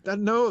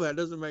 No, that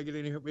doesn't make it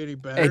any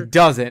better. It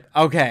doesn't.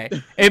 Okay.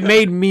 It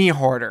made me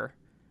harder.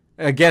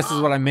 I guess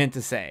is what I meant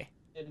to say.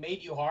 It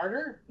made you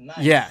harder? Nice.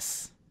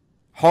 Yes.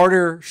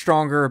 Harder,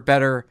 stronger,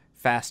 better,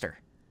 faster.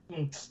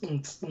 I'd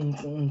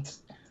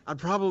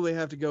probably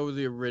have to go with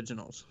the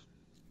originals.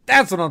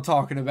 That's what I'm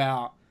talking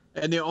about.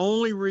 And the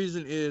only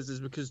reason is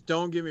because,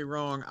 don't get me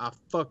wrong, I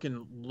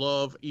fucking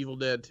love Evil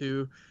Dead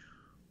 2.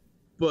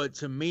 But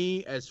to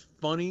me, as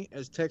funny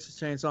as Texas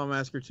Chainsaw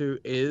Massacre 2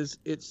 is,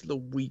 it's the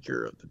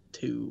weaker of the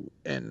two.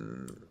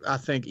 And I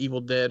think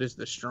Evil Dead 2 is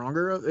the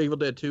stronger of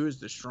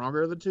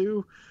the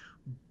two.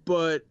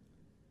 But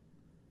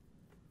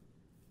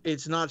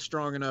it's not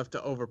strong enough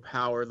to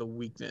overpower the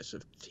weakness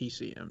of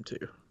TCM 2.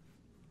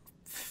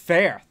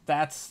 Fair.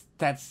 That's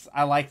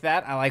I like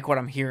that. I like what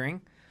I'm hearing.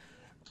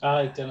 I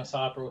like Dennis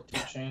Hopper with 2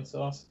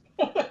 chainsaws.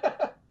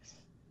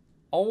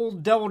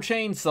 Old double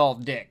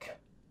chainsaw dick.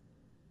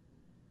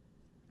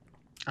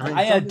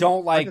 I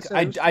don't like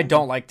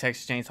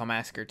Texas Chainsaw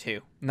Massacre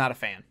 2. Not a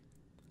fan.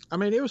 I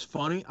mean, it was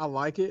funny. I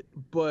like it,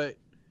 but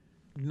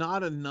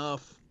not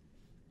enough.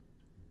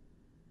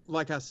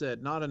 Like I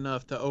said, not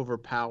enough to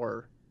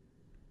overpower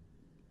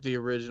the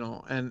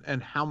original.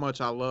 And how much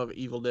I love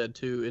Evil Dead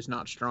 2 is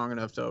not strong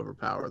enough to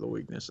overpower the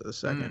weakness of the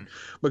second.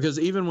 Because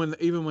even when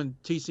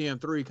TCM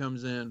 3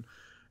 comes in,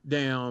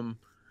 damn,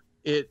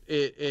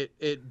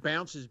 it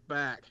bounces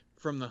back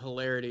from the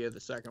hilarity of the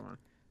second one.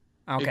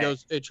 Okay.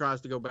 It tries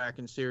to go back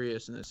in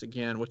seriousness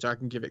again, which I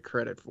can give it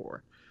credit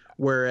for.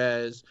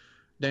 Whereas,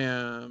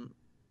 damn,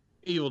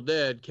 Evil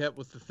Dead kept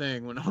with the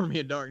thing when Army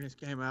of Darkness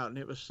came out, and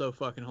it was so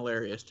fucking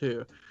hilarious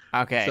too.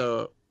 Okay.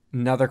 So,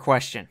 another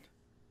question.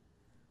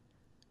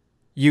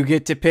 You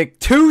get to pick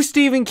 2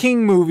 Stephen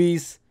King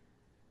movies,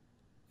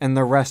 and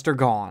the rest are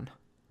gone.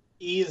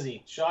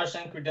 Easy.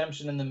 Shawshank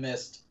Redemption and The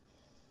Mist.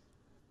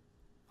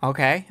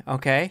 Okay.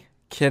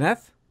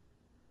 Kenneth?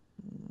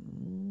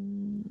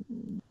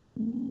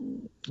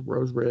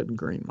 Rose Red and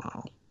Green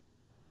Mile.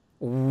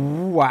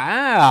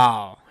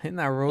 Wow. Hitting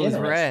that rose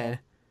red.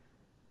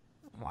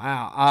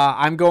 Wow.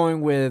 I'm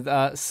going with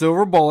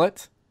Silver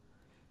Bullet.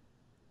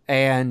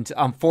 And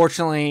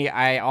unfortunately,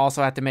 I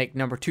also have to make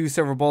number 2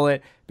 Silver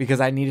Bullet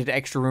because I needed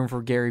extra room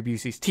for Gary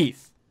Busey's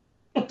teeth.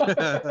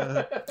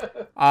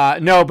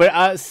 No,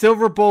 but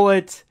Silver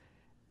Bullet,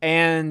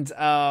 and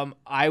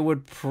I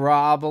would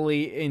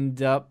probably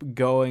end up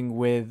going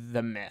with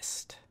The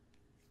Mist.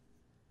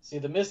 See,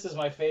 The Mist is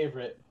my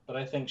favorite, but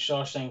I think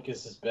Shawshank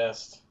is his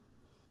best.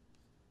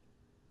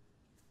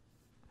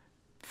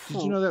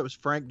 Did you know that was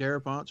Frank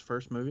Darabont's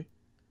first movie?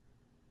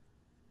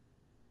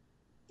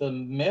 The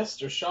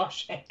Mist or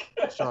Shawshank?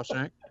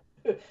 Shawshank.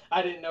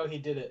 I didn't know he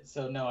did it,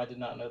 so no, I did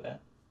not know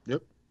that.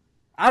 Yep.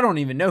 I don't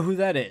even know who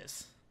that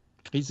is.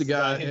 He's the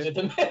guy who did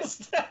The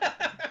Mist.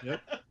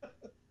 Yep.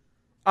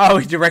 Oh,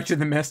 he directed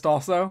The Mist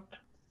also?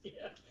 Yeah.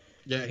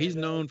 Yeah, he's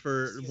known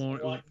for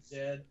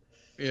Dead.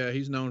 Yeah,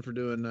 he's known for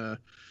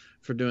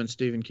doing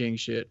Stephen King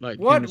shit. Like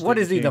what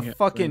is he, the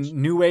fucking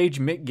new age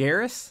Mick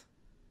Garris?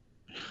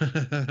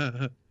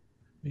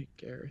 Mick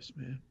Garris,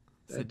 man.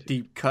 It's a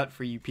deep cut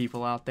for you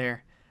people out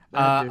there.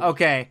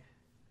 Okay.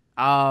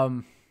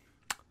 I'm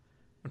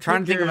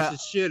trying to think about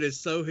shit is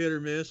so hit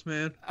or miss,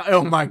 man.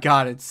 Oh my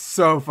god, it's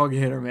so fucking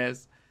hit or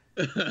miss.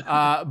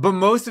 But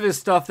most of his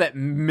stuff that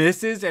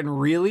misses and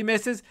really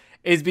misses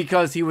is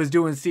because he was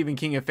doing Stephen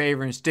King a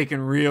favor and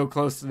sticking real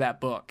close to that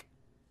book.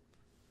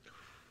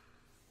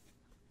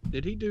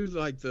 Did he do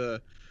like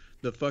the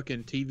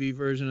fucking TV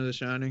version of The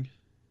Shining?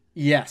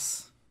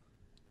 Yes.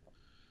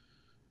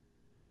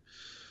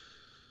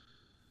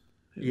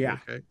 Yeah.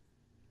 Okay.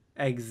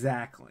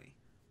 Exactly.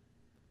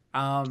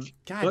 God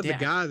but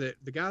damn.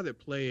 the guy that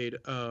played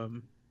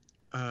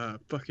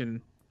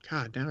fucking,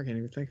 god damn, I can't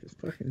even think of his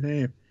fucking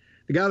name.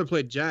 The guy that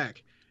played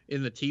Jack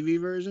in the TV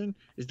version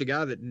is the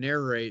guy that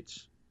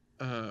narrates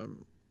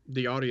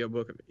the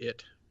audiobook of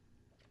It.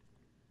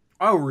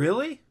 Oh,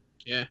 really?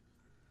 Yeah.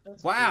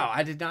 That's Wow, cool.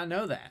 I did not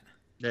know that.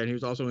 Yeah, and he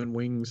was also in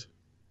Wings.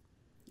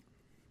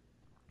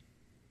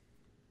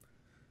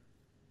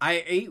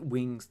 I ate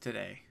wings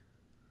today.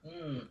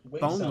 Wings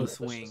Boneless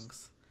sound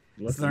wings.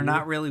 Lucky So they're you.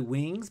 not really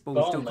wings, but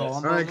we still call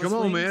Boneless. them All right, boneless come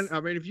on, wings. man.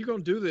 I mean, if you're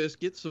gonna do this,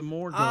 get some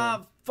more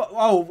going.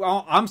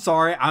 I'm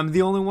sorry. I'm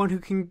the only one who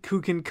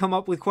can come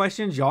up with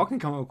questions. Y'all can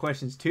come up with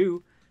questions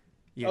too.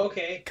 You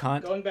Okay,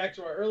 cunt. going back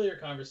to our earlier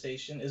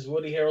conversation, is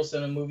Woody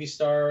Harrelson a movie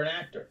star or an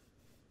actor?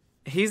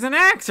 He's an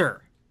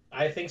actor.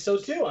 I think so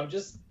too. I'm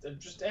just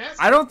asking.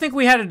 I don't think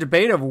we had a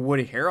debate over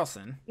Woody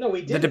Harrelson. No,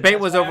 we The did. debate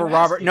was over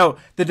Robert. No,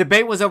 the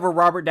debate was over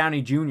Robert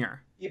Downey Jr.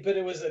 Yeah, but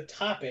it was a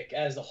topic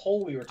as a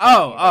whole we were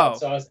talking about. Oh.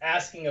 So I was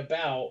asking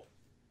about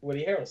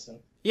Woody Harrelson.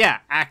 Yeah,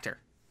 actor.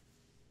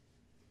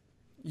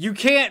 You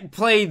can't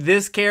play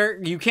this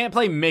character. You can't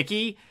play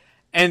Mickey,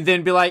 and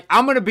then be like,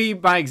 "I'm gonna be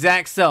my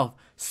exact self."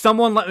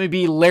 Someone let me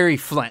be Larry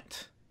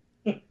Flint.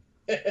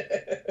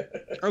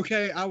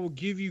 Okay, I will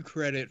give you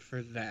credit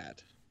for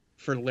that,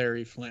 for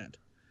Larry Flint.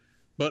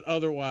 But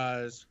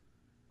otherwise,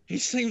 he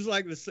seems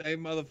like the same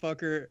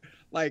motherfucker.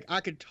 Like,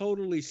 I could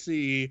totally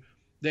see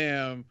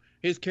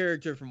his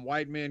character from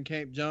White Men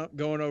Can't Jump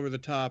going over the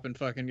top and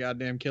fucking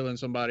goddamn killing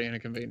somebody in a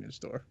convenience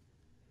store.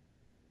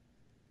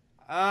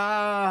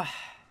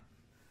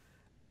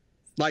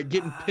 Like,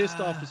 getting pissed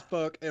off as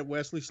fuck at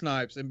Wesley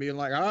Snipes and being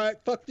like, all right,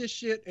 fuck this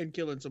shit, and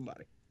killing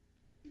somebody.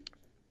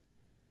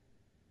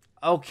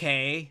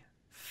 Okay,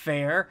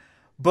 fair.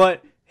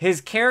 But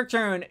his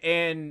character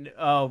in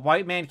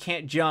White Man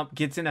Can't Jump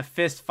gets in a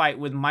fist fight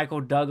with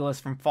Michael Douglas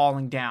from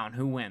Falling Down.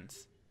 Who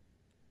wins?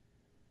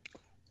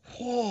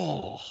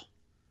 Oh,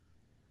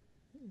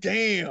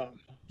 damn.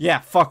 Yeah,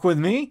 fuck with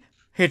me.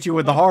 Hit you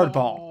with the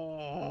hardball.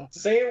 Oh.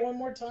 Say it one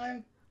more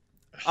time.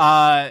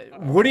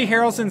 Woody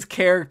Harrelson's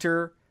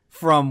character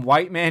from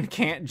White Man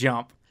Can't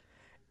Jump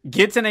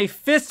gets in a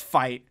fist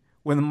fight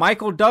with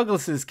Michael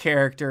Douglas's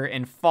character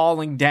in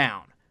Falling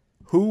Down.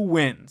 Who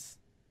wins?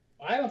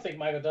 I don't think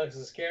Michael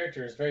Douglas'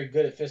 character is very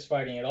good at fist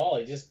fighting at all.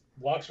 He just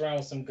walks around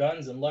with some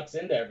guns and lucks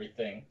into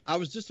everything. I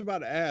was just about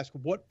to ask,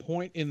 what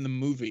point in the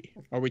movie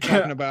are we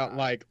talking about?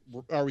 Like,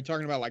 are we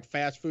talking about like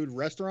fast food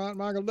restaurant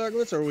Michael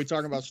Douglas, or are we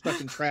talking about stuck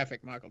in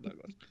traffic Michael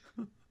Douglas?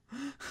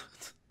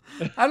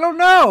 I don't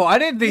know. I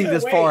didn't think Either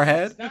this way, far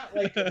ahead. It's not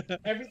like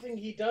everything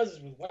he does is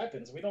with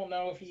weapons. We don't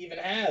know if he even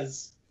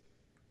has.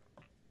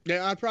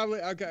 Yeah, I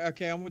probably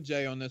okay. I'm with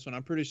Jay on this one.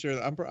 I'm pretty sure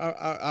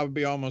that I would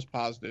be almost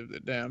positive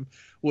that damn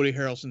Woody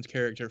Harrelson's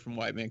character from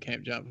White Man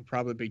Can't Jump would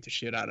probably beat the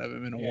shit out of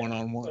him in a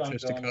one-on-one that's what I'm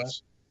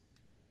fisticuffs.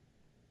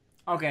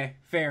 Okay,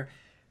 fair.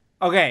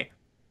 Okay.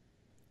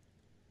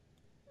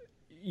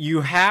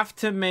 You have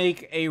to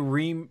make a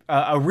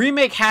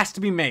remake has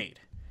to be made.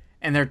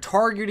 And they're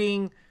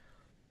targeting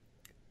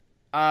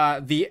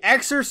The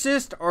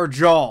Exorcist or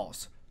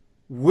Jaws.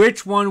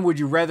 Which one would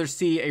you rather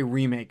see a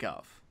remake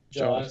of?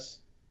 Jaws.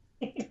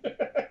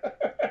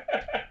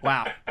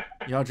 Wow.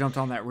 Y'all jumped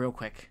on that real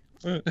quick.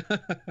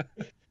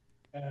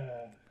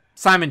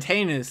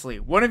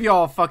 Simultaneously. One of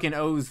y'all fucking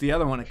owes the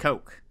other one a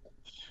Coke.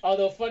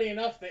 Although, funny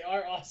enough, they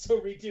are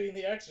also redoing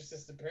The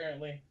Exorcist,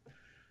 apparently.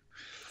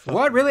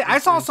 What, really? I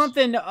saw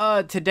something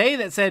today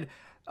that said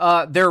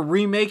they're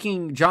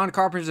remaking John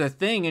Carpenter's A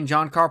Thing and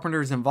John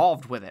Carpenter's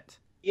involved with it.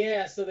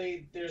 Yeah, so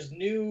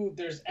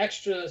there's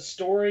extra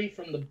story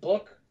from the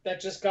book that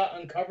just got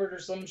uncovered or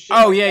some shit.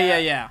 Oh, like yeah,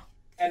 that. yeah.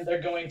 And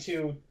they're going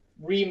to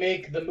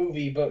remake the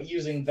movie, but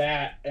using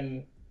that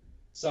and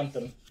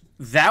something.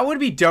 That would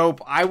be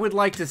dope. I would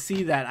like to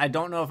see that. I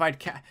don't know if I'd...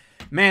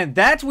 Man,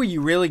 that's where you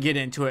really get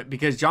into it,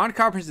 because John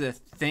Carpenter's The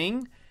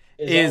Thing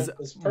is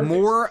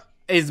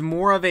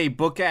more of a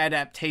book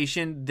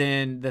adaptation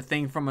than The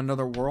Thing from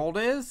Another World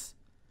is.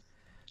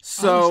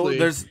 So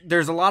Honestly,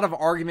 there's a lot of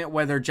argument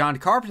whether John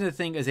Carpenter's The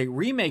Thing is a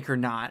remake or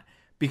not,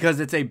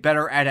 because it's a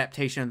better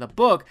adaptation of the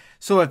book.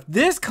 So if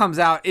this comes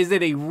out, is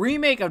it a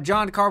remake of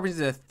John Carpenter's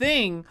The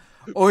Thing,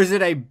 or is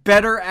it a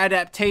better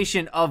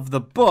adaptation of the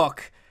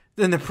book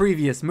than the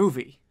previous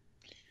movie?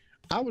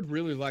 I would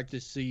really like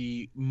to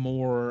see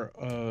more.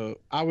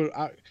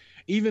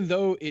 Even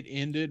though it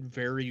ended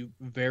very,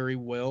 very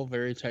well,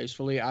 very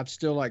tastefully, I'd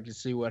still like to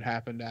see what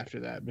happened after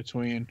that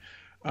between.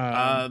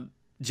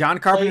 John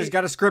Carpenter's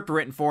got a script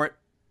written for it.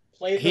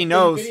 Play the He Thing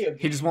knows. video game.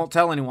 He just won't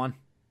tell anyone.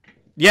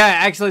 Yeah,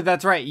 actually,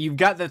 that's right. You've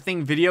got the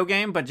Thing video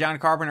game, but John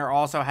Carpenter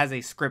also has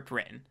a script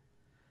written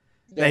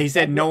that he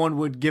said no one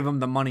would give him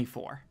the money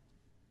for.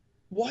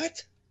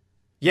 What?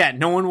 Yeah,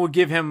 no one will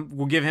give him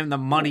the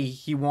money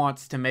he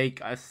wants to make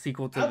a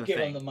sequel to I'll the give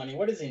Thing. him the money.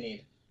 What does he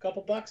need? A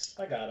couple bucks?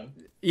 I got him.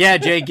 Yeah,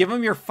 Jay, give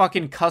him your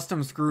fucking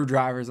custom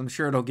screwdrivers. I'm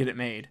sure it'll get it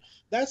made.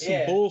 That's some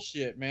Yeah.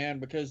 bullshit, man.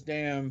 Because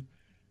damn.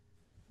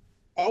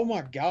 Oh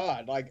my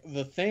god! Like,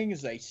 The Thing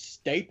is a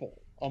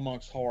staple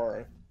amongst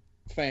horror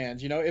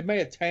fans. You know, it may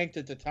have tanked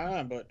at the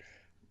time, but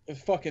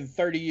fucking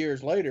 30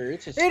 years later,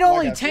 it's a. It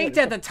only tanked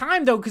at the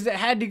time though, because it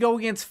had to go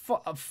against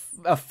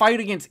a fight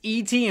against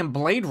E.T. and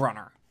Blade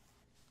Runner.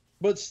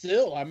 But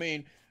still, I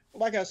mean,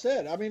 like I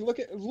said, I mean, look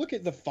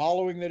at the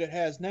following that it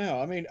has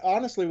now. I mean,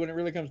 honestly, when it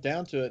really comes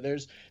down to it,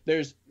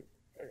 there's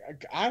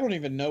I don't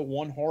even know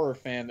one horror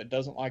fan that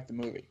doesn't like the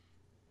movie.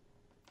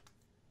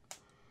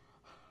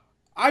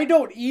 I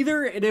don't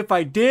either, and if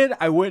I did,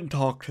 I wouldn't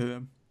talk to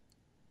them.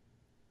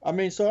 I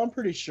mean, so I'm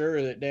pretty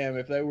sure that, damn,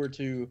 if they were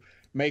to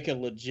make a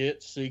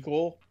legit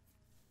sequel,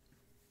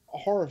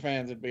 horror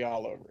fans would be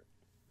all over it.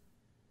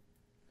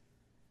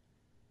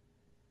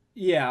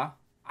 Yeah,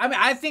 I mean,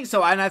 I think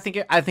so, and I think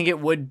it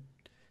would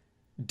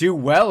do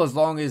well as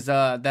long as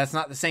that's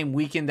not the same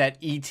weekend that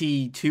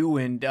E.T. 2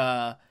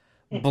 and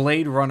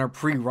Blade Runner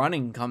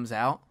pre-running comes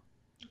out.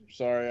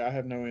 Sorry, I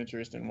have no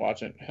interest in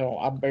watching. Hell,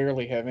 I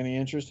barely have any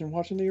interest in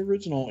watching the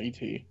original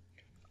E.T.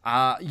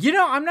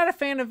 I'm not a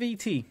fan of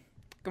E.T.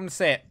 I'm gonna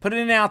say it. Put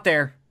it out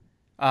there.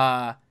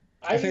 I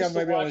think used I've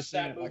maybe to only watch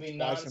seen that it like movie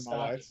twice in my nonstop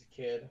life. as a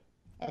kid,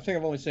 I think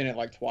I've only seen it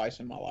like twice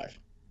in my life.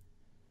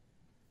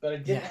 but I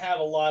didn't have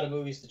a lot of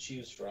movies to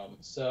choose from.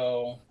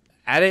 So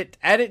Add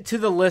it to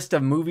the list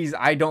of movies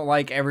I don't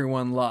like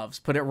everyone loves.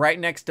 Put it right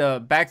next to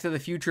Back to the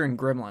Future and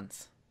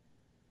Gremlins.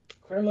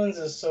 Gremlins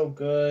is so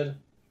good.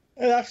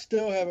 And I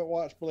still haven't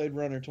watched Blade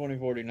Runner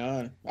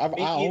 2049. I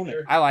own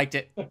it. I liked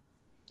it.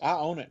 I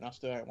own it, and I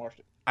still haven't watched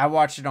it. I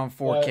watched it on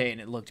 4K But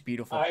and it looked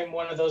beautiful. I'm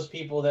one of those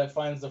people that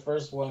finds the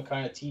first one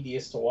kind of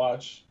tedious to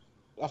watch.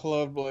 I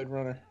love Blade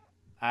Runner.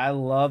 I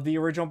love the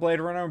original Blade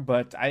Runner,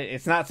 but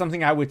it's not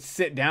something I would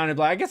sit down and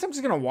be like, I guess I'm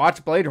just going to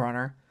watch Blade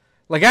Runner.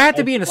 Like, I have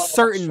to be in a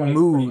certain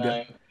mood.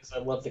 Because I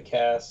love the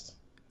cast.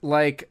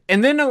 Like,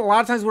 and then a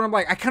lot of times when I'm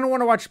like, I kind of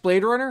want to watch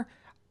Blade Runner,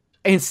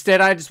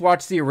 instead I just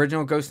watch the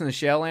original Ghost in the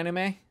Shell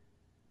anime.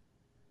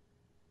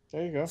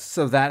 There you go.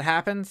 So that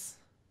happens.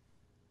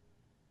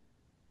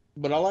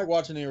 But I like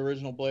watching the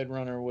original Blade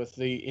Runner with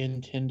the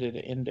intended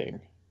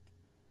ending.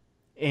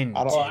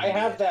 Well, I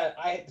have that.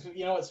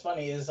 You know what's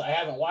funny is I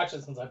haven't watched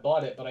it since I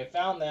bought it, but I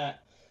found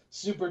that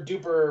super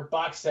duper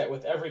box set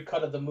with every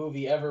cut of the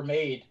movie ever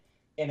made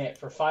in it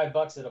for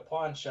 $5 at a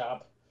pawn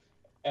shop,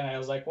 and I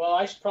was like, well,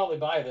 I should probably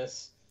buy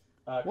this.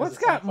 What's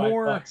it's got like $5,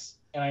 more?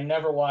 and I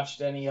never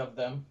watched any of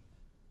them.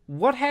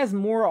 What has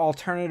more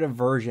alternative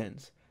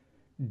versions?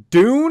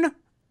 Dune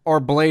or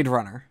Blade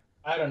Runner?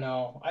 I don't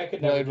know. I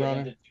could never Blade get Runner.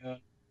 into Dune.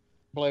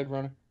 Blade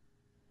Runner.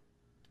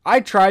 I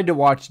tried to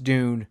watch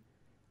Dune,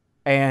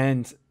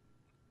 and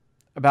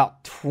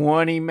about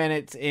 20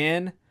 minutes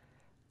in,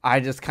 I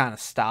just kind of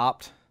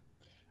stopped.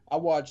 I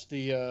watched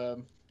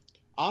the,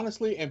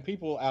 honestly, and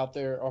people out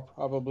there are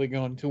probably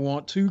going to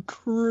want to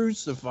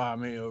crucify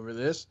me over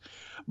this,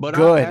 but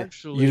Good.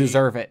 You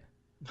deserve it.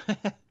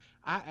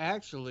 I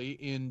actually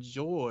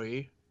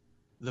enjoy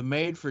the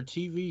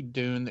made-for-TV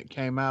Dune that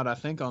came out, I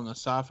think, on the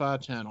Sci-Fi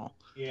Channel.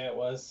 Yeah, it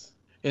was.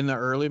 In the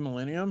early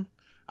millennium.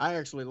 I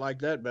actually like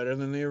that better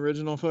than the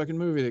original fucking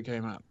movie that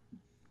came out.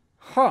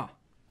 Huh.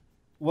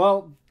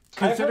 Well,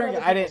 considering I've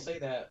heard I other didn't people say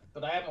that,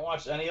 but I haven't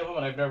watched any of them,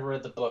 and I've never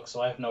read the book,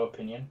 so I have no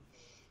opinion.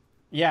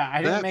 Yeah, I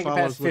didn't That make it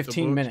follows past with the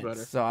 15 books minutes,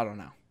 better. so I don't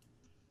know.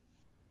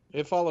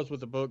 It follows with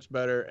the books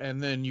better,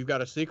 and then you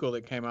got a sequel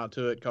that came out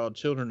to it called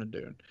Children of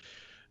Dune.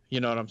 You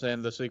know what I'm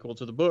saying? The sequel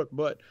to the book.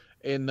 But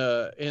in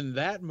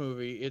that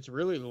movie, it's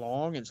really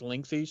long, it's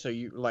lengthy, so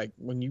you like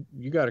when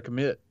you got to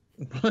commit.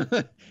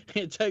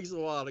 It takes a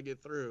while to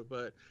get through,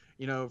 but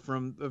you know,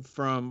 from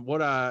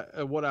what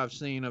I've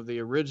seen of the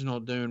original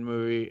Dune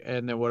movie,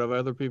 and then what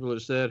other people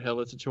have said, hell,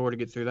 it's a chore to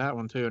get through that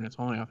one too, and it's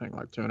only I think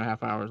like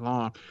 2.5 hours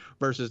long,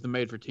 versus the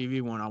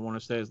made-for-TV one. I want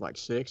to say is like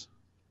 6.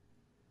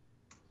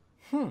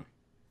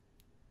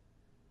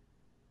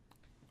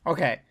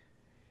 Okay.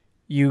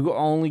 You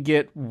only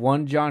get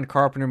one John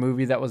Carpenter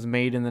movie that was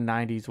made in the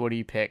 90s. What do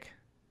you pick?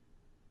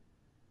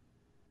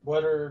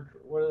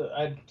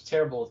 I'm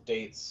terrible with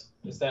dates.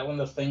 Is that when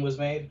The Thing was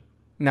made?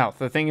 No,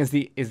 the thing is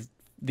the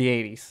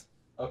 80s.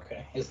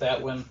 Okay. Is that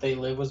when They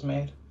Live was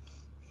made?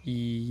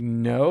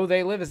 No,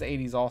 They Live is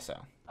 80s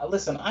also.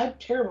 Listen, I'm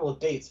terrible with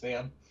dates,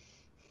 man.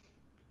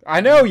 I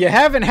know, you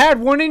haven't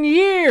had one in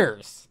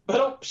years. But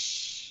all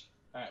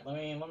right,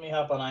 let me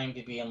hop on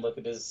IMDb and look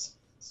at his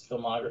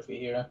filmography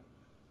here.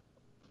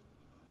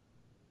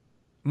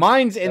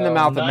 Mine's In the So,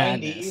 Mouth of 90s,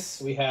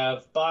 Madness. we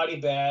have Body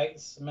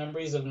Bags,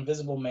 Memories of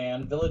Invisible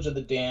Man, Village of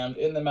the Damned,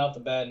 In the Mouth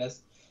of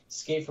Madness,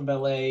 Escape from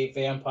LA,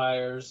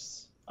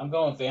 Vampires. I'm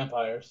going with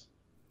Vampires.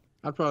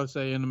 I'd probably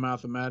say In the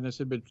Mouth of Madness.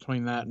 It'd be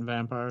between that and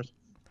Vampires.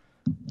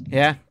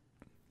 Yeah?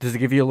 Does it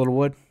give you a little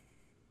wood?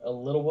 A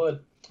little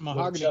wood.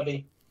 Mahogany. Little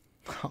chubby.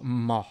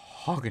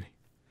 Mahogany.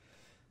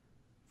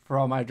 For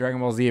all my Dragon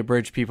Ball Z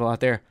abridged people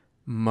out there,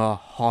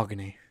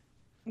 mahogany.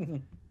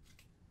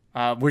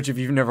 Which, if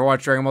you've never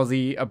watched Dragon Ball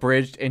Z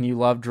abridged and you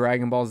love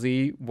Dragon Ball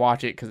Z,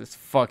 watch it because it's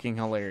fucking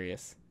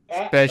hilarious.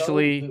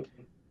 Especially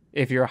Absolutely.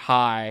 if you're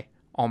high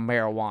on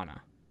marijuana.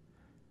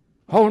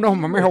 Oh no,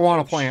 my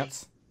marijuana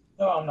plants.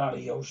 No, I'm not a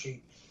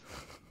Yoshi.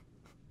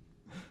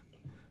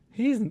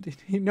 He's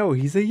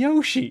a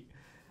Yoshi.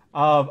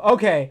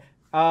 Okay.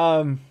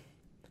 I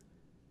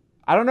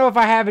don't know if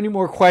I have any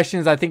more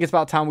questions. I think it's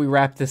about time we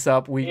wrap this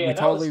up. We That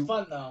totally was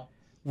fun though.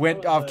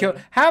 went off kill.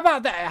 How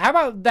about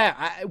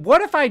that?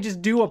 What if I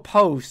just do a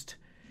post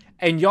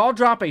and y'all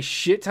drop a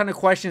shit ton of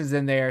questions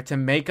in there to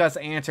make us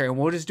answer, and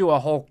we'll just do a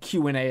whole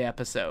Q&A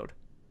episode?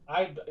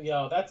 I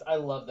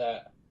love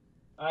that.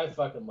 I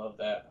fucking love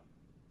that.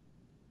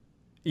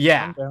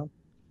 Yeah.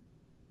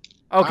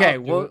 Okay,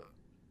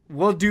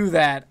 we'll do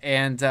that,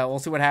 and we'll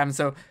see what happens.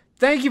 So,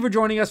 thank you for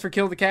joining us for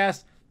Kill the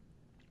Cast.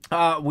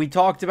 We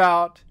talked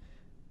about.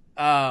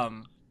 I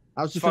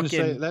was just going to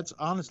say, that's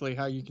honestly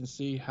how you can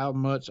see how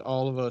much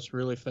all of us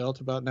really felt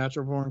about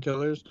Natural Born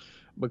Killers,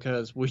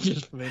 because we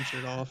just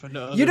ventured off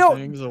into other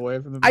things away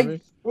from the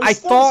movie. We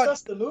still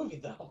discussed the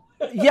movie, though.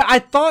 Yeah, I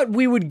thought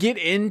we would get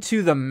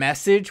into the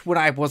message when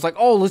I was like,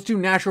 oh, let's do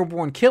Natural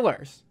Born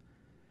Killers.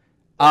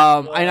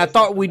 And I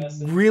thought we'd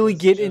really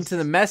get into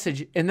the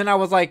message. And then I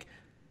was like,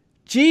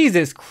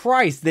 Jesus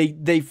Christ,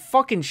 they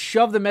fucking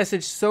shove the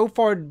message so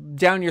far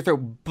down your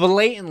throat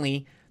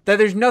blatantly that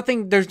there's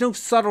no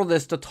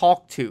subtleness to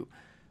talk to.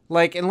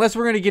 Like, unless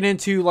we're going to get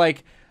into,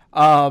 like,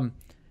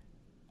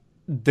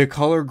 the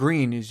color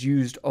green is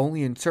used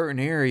only in certain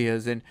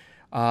areas. And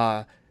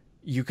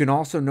you can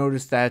also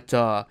notice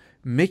that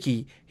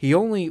Mickey,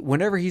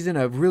 whenever he's in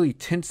a really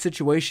tense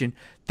situation,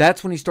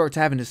 that's when he starts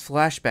having his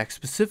flashbacks,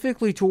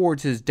 specifically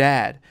towards his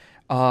dad.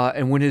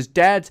 And when his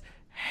dad's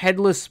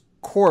headless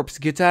corpse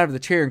gets out of the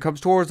chair and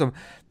comes towards him,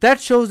 that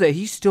shows that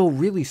he's still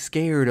really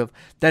scared of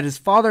that his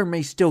father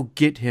may still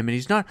get him, and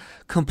he's not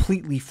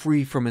completely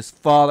free from his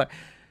father.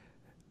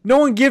 No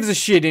one gives a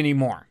shit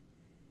anymore.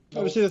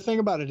 See, the thing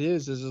about it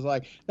is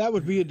like, that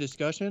would be a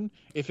discussion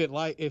if it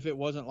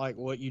wasn't like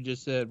what you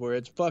just said, where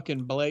it's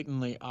fucking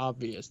blatantly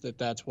obvious that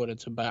that's what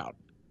it's about.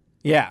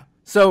 Yeah.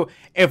 So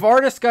if our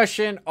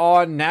discussion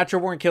on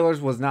Natural Born Killers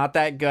was not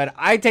that good,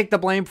 I take the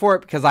blame for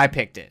it because I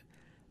picked it.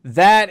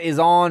 That is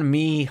on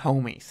me,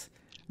 homies.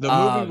 The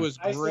movie was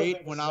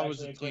great when I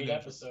was a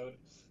teenager.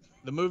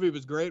 The movie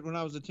was great when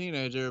I was a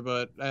teenager,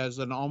 but as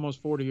an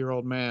almost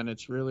 40-year-old man,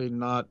 it's really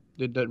not.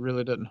 It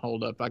really doesn't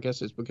hold up. I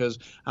guess it's because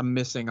I'm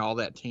missing all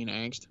that teen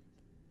angst.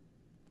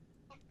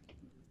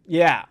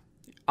 Yeah,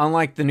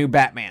 unlike the new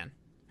Batman,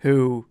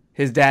 who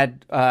his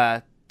dad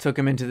took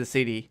him into the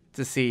city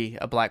to see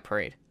a black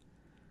parade.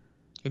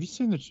 Have you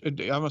seen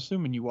I'm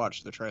assuming you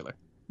watched the trailer.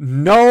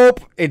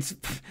 Nope. It's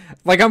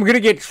like I'm going to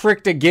get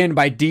tricked again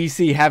by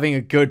DC having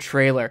a good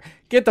trailer.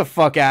 Get the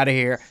fuck out of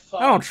here.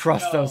 I don't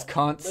trust those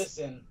cunts.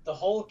 Listen, the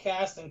whole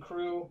cast and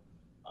crew,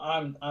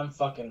 I'm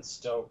fucking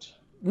stoked.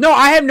 No,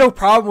 I have no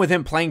problem with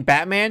him playing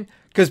Batman,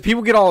 because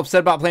people get all upset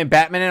about playing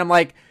Batman, and I'm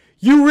like,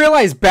 you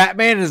realize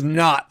Batman is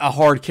not a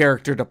hard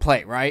character to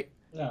play, right?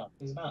 No,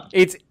 he's not.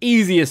 It's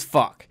easy as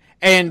fuck.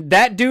 And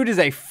that dude is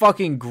a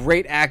fucking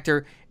great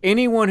actor.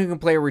 Anyone who can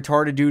play a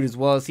retarded dude as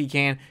well as he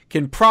can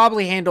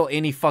probably handle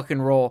any fucking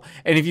role.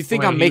 And if you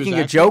think I'm making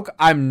a joke,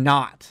 I'm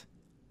not.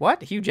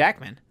 What? Hugh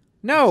Jackman?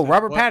 No,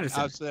 Robert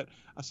Pattinson.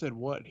 I said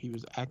what? He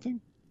was acting?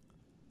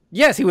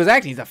 Yes, he was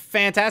acting. He's a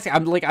fantastic.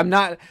 I'm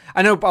not.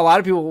 I know a lot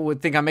of people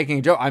would think I'm making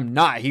a joke. I'm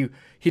not. He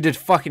did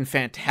fucking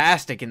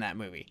fantastic in that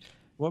movie.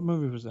 What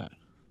movie was that?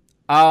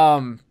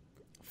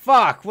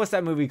 Fuck. What's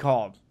that movie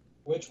called?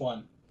 Which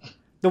one?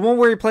 The one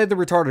where he played the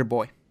retarded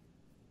boy.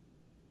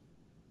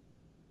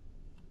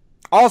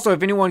 Also,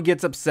 if anyone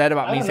gets upset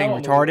about me saying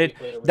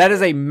retarded, that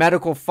is a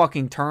medical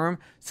fucking term,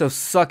 so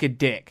suck a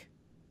dick.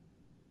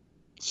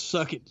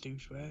 Suck it,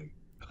 douchebag.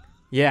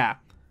 Yeah.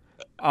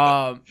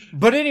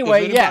 But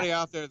anyway, if anybody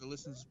out there that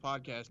listens to this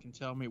podcast can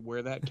tell me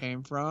where that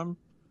came from,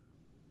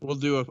 we'll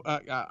do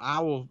I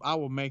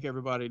will make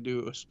everybody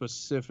do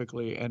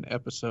specifically an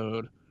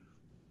episode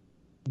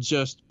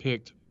just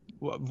picked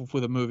for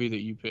the movie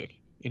that you pick.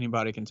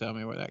 Anybody can tell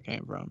me where that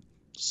came from.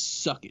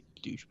 Suck it,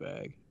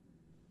 douchebag.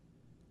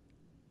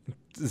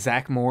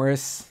 Zach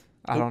Morris?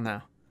 I don't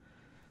know.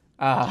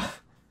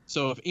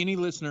 So if any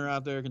listener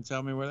out there can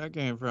tell me where that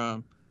came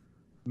from,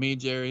 me,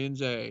 Jerry, and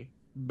Jay,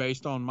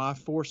 based on my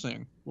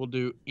forcing, will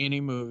do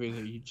any movie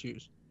that you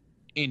choose.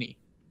 Any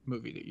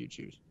movie that you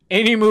choose.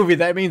 Any movie.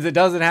 That means it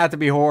doesn't have to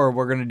be horror.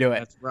 We're going to do it.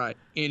 That's right.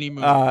 Any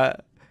movie.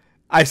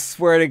 I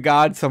swear to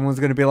God, someone's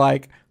going to be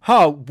like,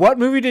 huh, what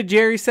movie did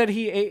Jerry said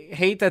he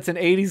hate that's an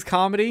 80s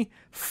comedy?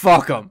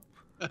 Fuck him.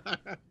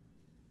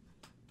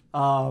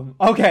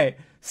 Okay,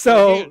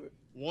 so... Again,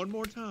 one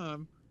more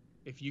time,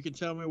 if you can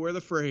tell me where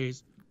the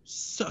phrase,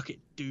 suck it,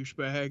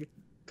 douchebag,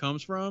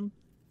 comes from,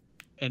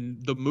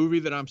 and the movie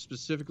that I'm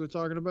specifically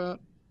talking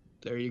about,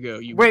 there you go.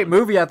 Wait,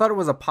 movie? I thought it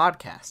was a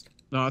podcast.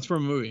 No, it's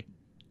from a movie.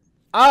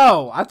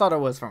 Oh, I thought it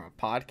was from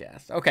a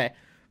podcast. Okay,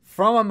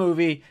 from a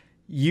movie.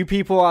 You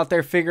people out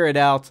there, figure it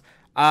out.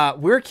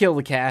 We're Kill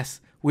the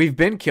Cast. We've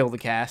been Kill the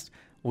Cast.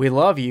 We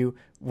love you.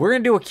 We're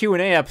going to do a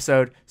Q&A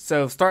episode,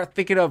 so start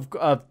thinking of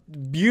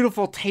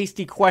beautiful,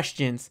 tasty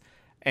questions,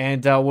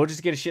 and we'll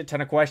just get a shit ton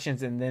of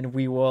questions, and then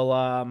we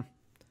will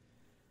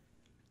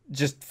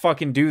just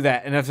fucking do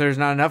that. And if there's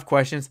not enough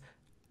questions,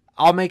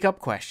 I'll make up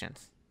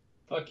questions.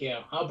 Fuck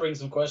yeah. I'll bring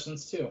some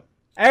questions, too.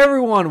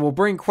 Everyone will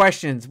bring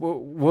questions.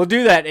 We'll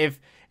do that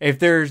if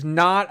there's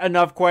not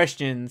enough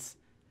questions,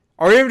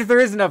 or even if there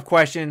is enough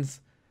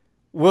questions,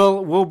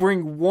 We'll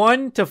bring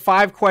 1 to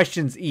 5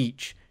 questions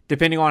each,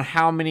 depending on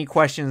how many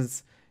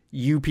questions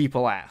you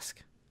people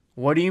ask.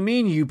 What do you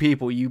mean, you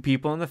people? You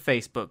people in the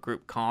Facebook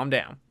group. Calm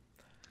down.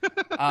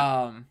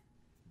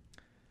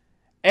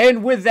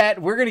 And with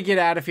that, we're going to get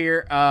out of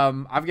here.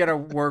 I've got to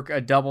work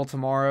a double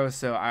tomorrow,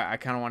 so I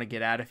kind of want to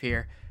get out of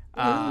here.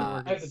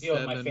 I have to deal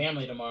with my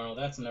family tomorrow.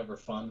 That's never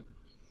fun.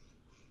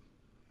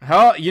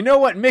 Oh, you know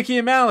what Mickey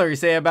and Mallory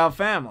say about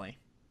family?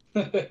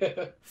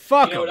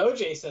 Fuck You know 'em. what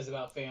OJ says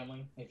about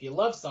family? If you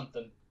love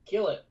something,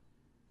 kill it.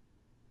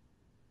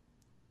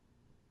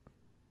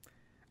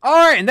 All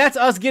right, and that's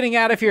us getting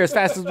out of here as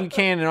fast as we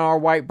can in our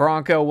white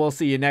Bronco. We'll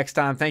see you next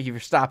time. Thank you for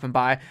stopping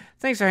by.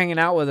 Thanks for hanging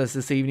out with us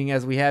this evening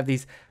as we have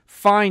these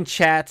fine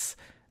chats.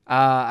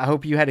 I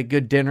hope you had a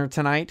good dinner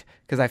tonight,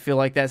 because I feel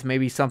like that's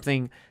maybe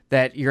something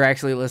that you're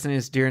actually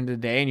listening to during the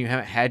day and you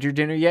haven't had your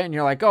dinner yet, and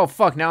you're like, oh,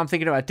 fuck, now I'm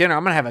thinking about dinner.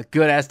 I'm going to have a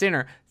good-ass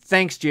dinner.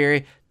 Thanks,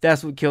 Jerry.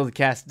 That's what Kill the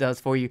Cast does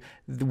for you.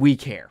 We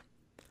care.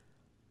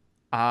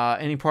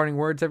 Any parting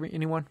words,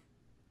 anyone?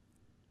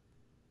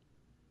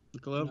 The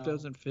glove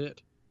doesn't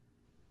fit.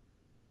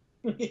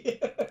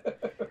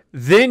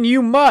 Then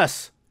you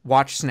must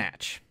watch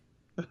Snatch.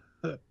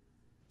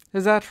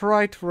 Is that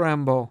right,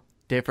 Rambo?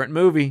 Different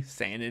movie,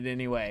 saying it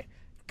anyway.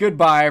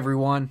 Goodbye,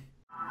 everyone.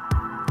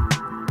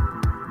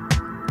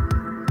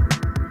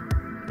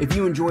 If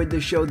you enjoyed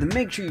this show, then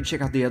make sure you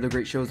check out the other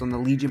great shows on the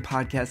Legion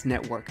Podcast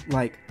Network,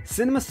 like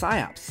Cinema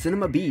Psyops,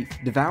 Cinema Beef,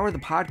 Devour the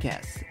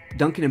Podcast,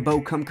 Duncan and Bo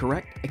Come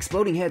Correct,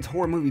 Exploding Heads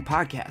Horror Movie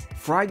Podcast,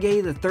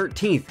 Friday the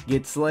 13th,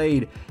 Get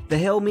Slayed, The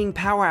Hellming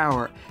Power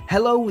Hour,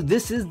 Hello,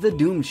 This is the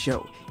Doom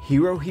Show,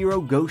 Hero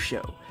Hero Go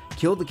Show,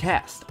 Kill the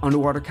Cast,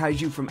 Underwater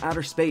Kaiju from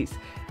Outer Space,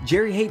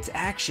 Jerry Hates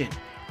Action,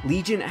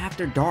 Legion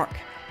After Dark,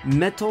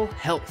 Mental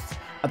Health,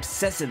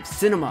 Obsessive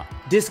Cinema,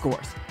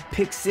 Discourse,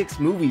 Pick 6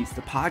 Movies,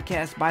 the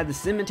podcast by The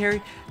Cemetery,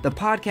 the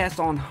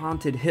podcast on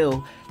Haunted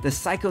Hill, the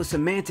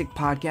Psychosemantic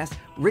Podcast,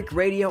 Rick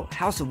Radio,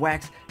 House of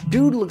Wax,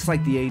 Dude Looks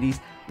Like the 80s,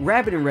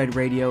 Rabbit and Red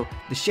Radio,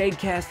 the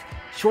Shadecast,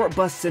 Short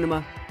Bus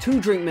Cinema,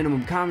 2 Drink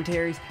Minimum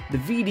Commentaries, the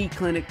VD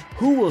Clinic,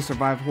 Who Will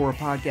Survive Horror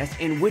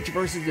Podcast, and Witch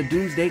vs. the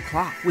Doomsday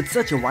Clock. With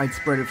such a wide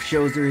spread of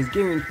shows, there is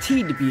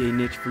guaranteed to be a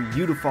niche for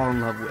you to fall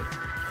in love with.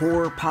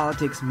 Horror,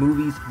 politics,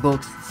 movies,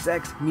 books,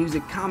 sex,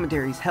 music,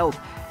 commentaries, health,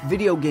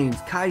 video games,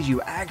 kaiju,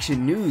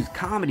 action, news,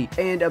 comedy,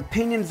 and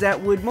opinions that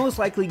would most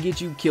likely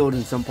get you killed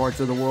in some parts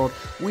of the world.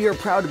 We are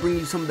proud to bring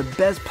you some of the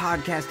best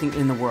podcasting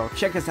in the world.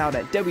 Check us out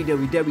at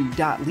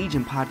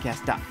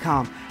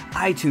www.legionpodcast.com,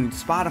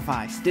 iTunes,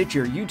 Spotify,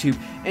 Stitcher, YouTube,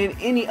 and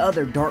any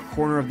other dark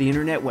corner of the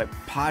internet where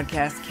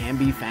podcasts can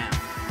be found.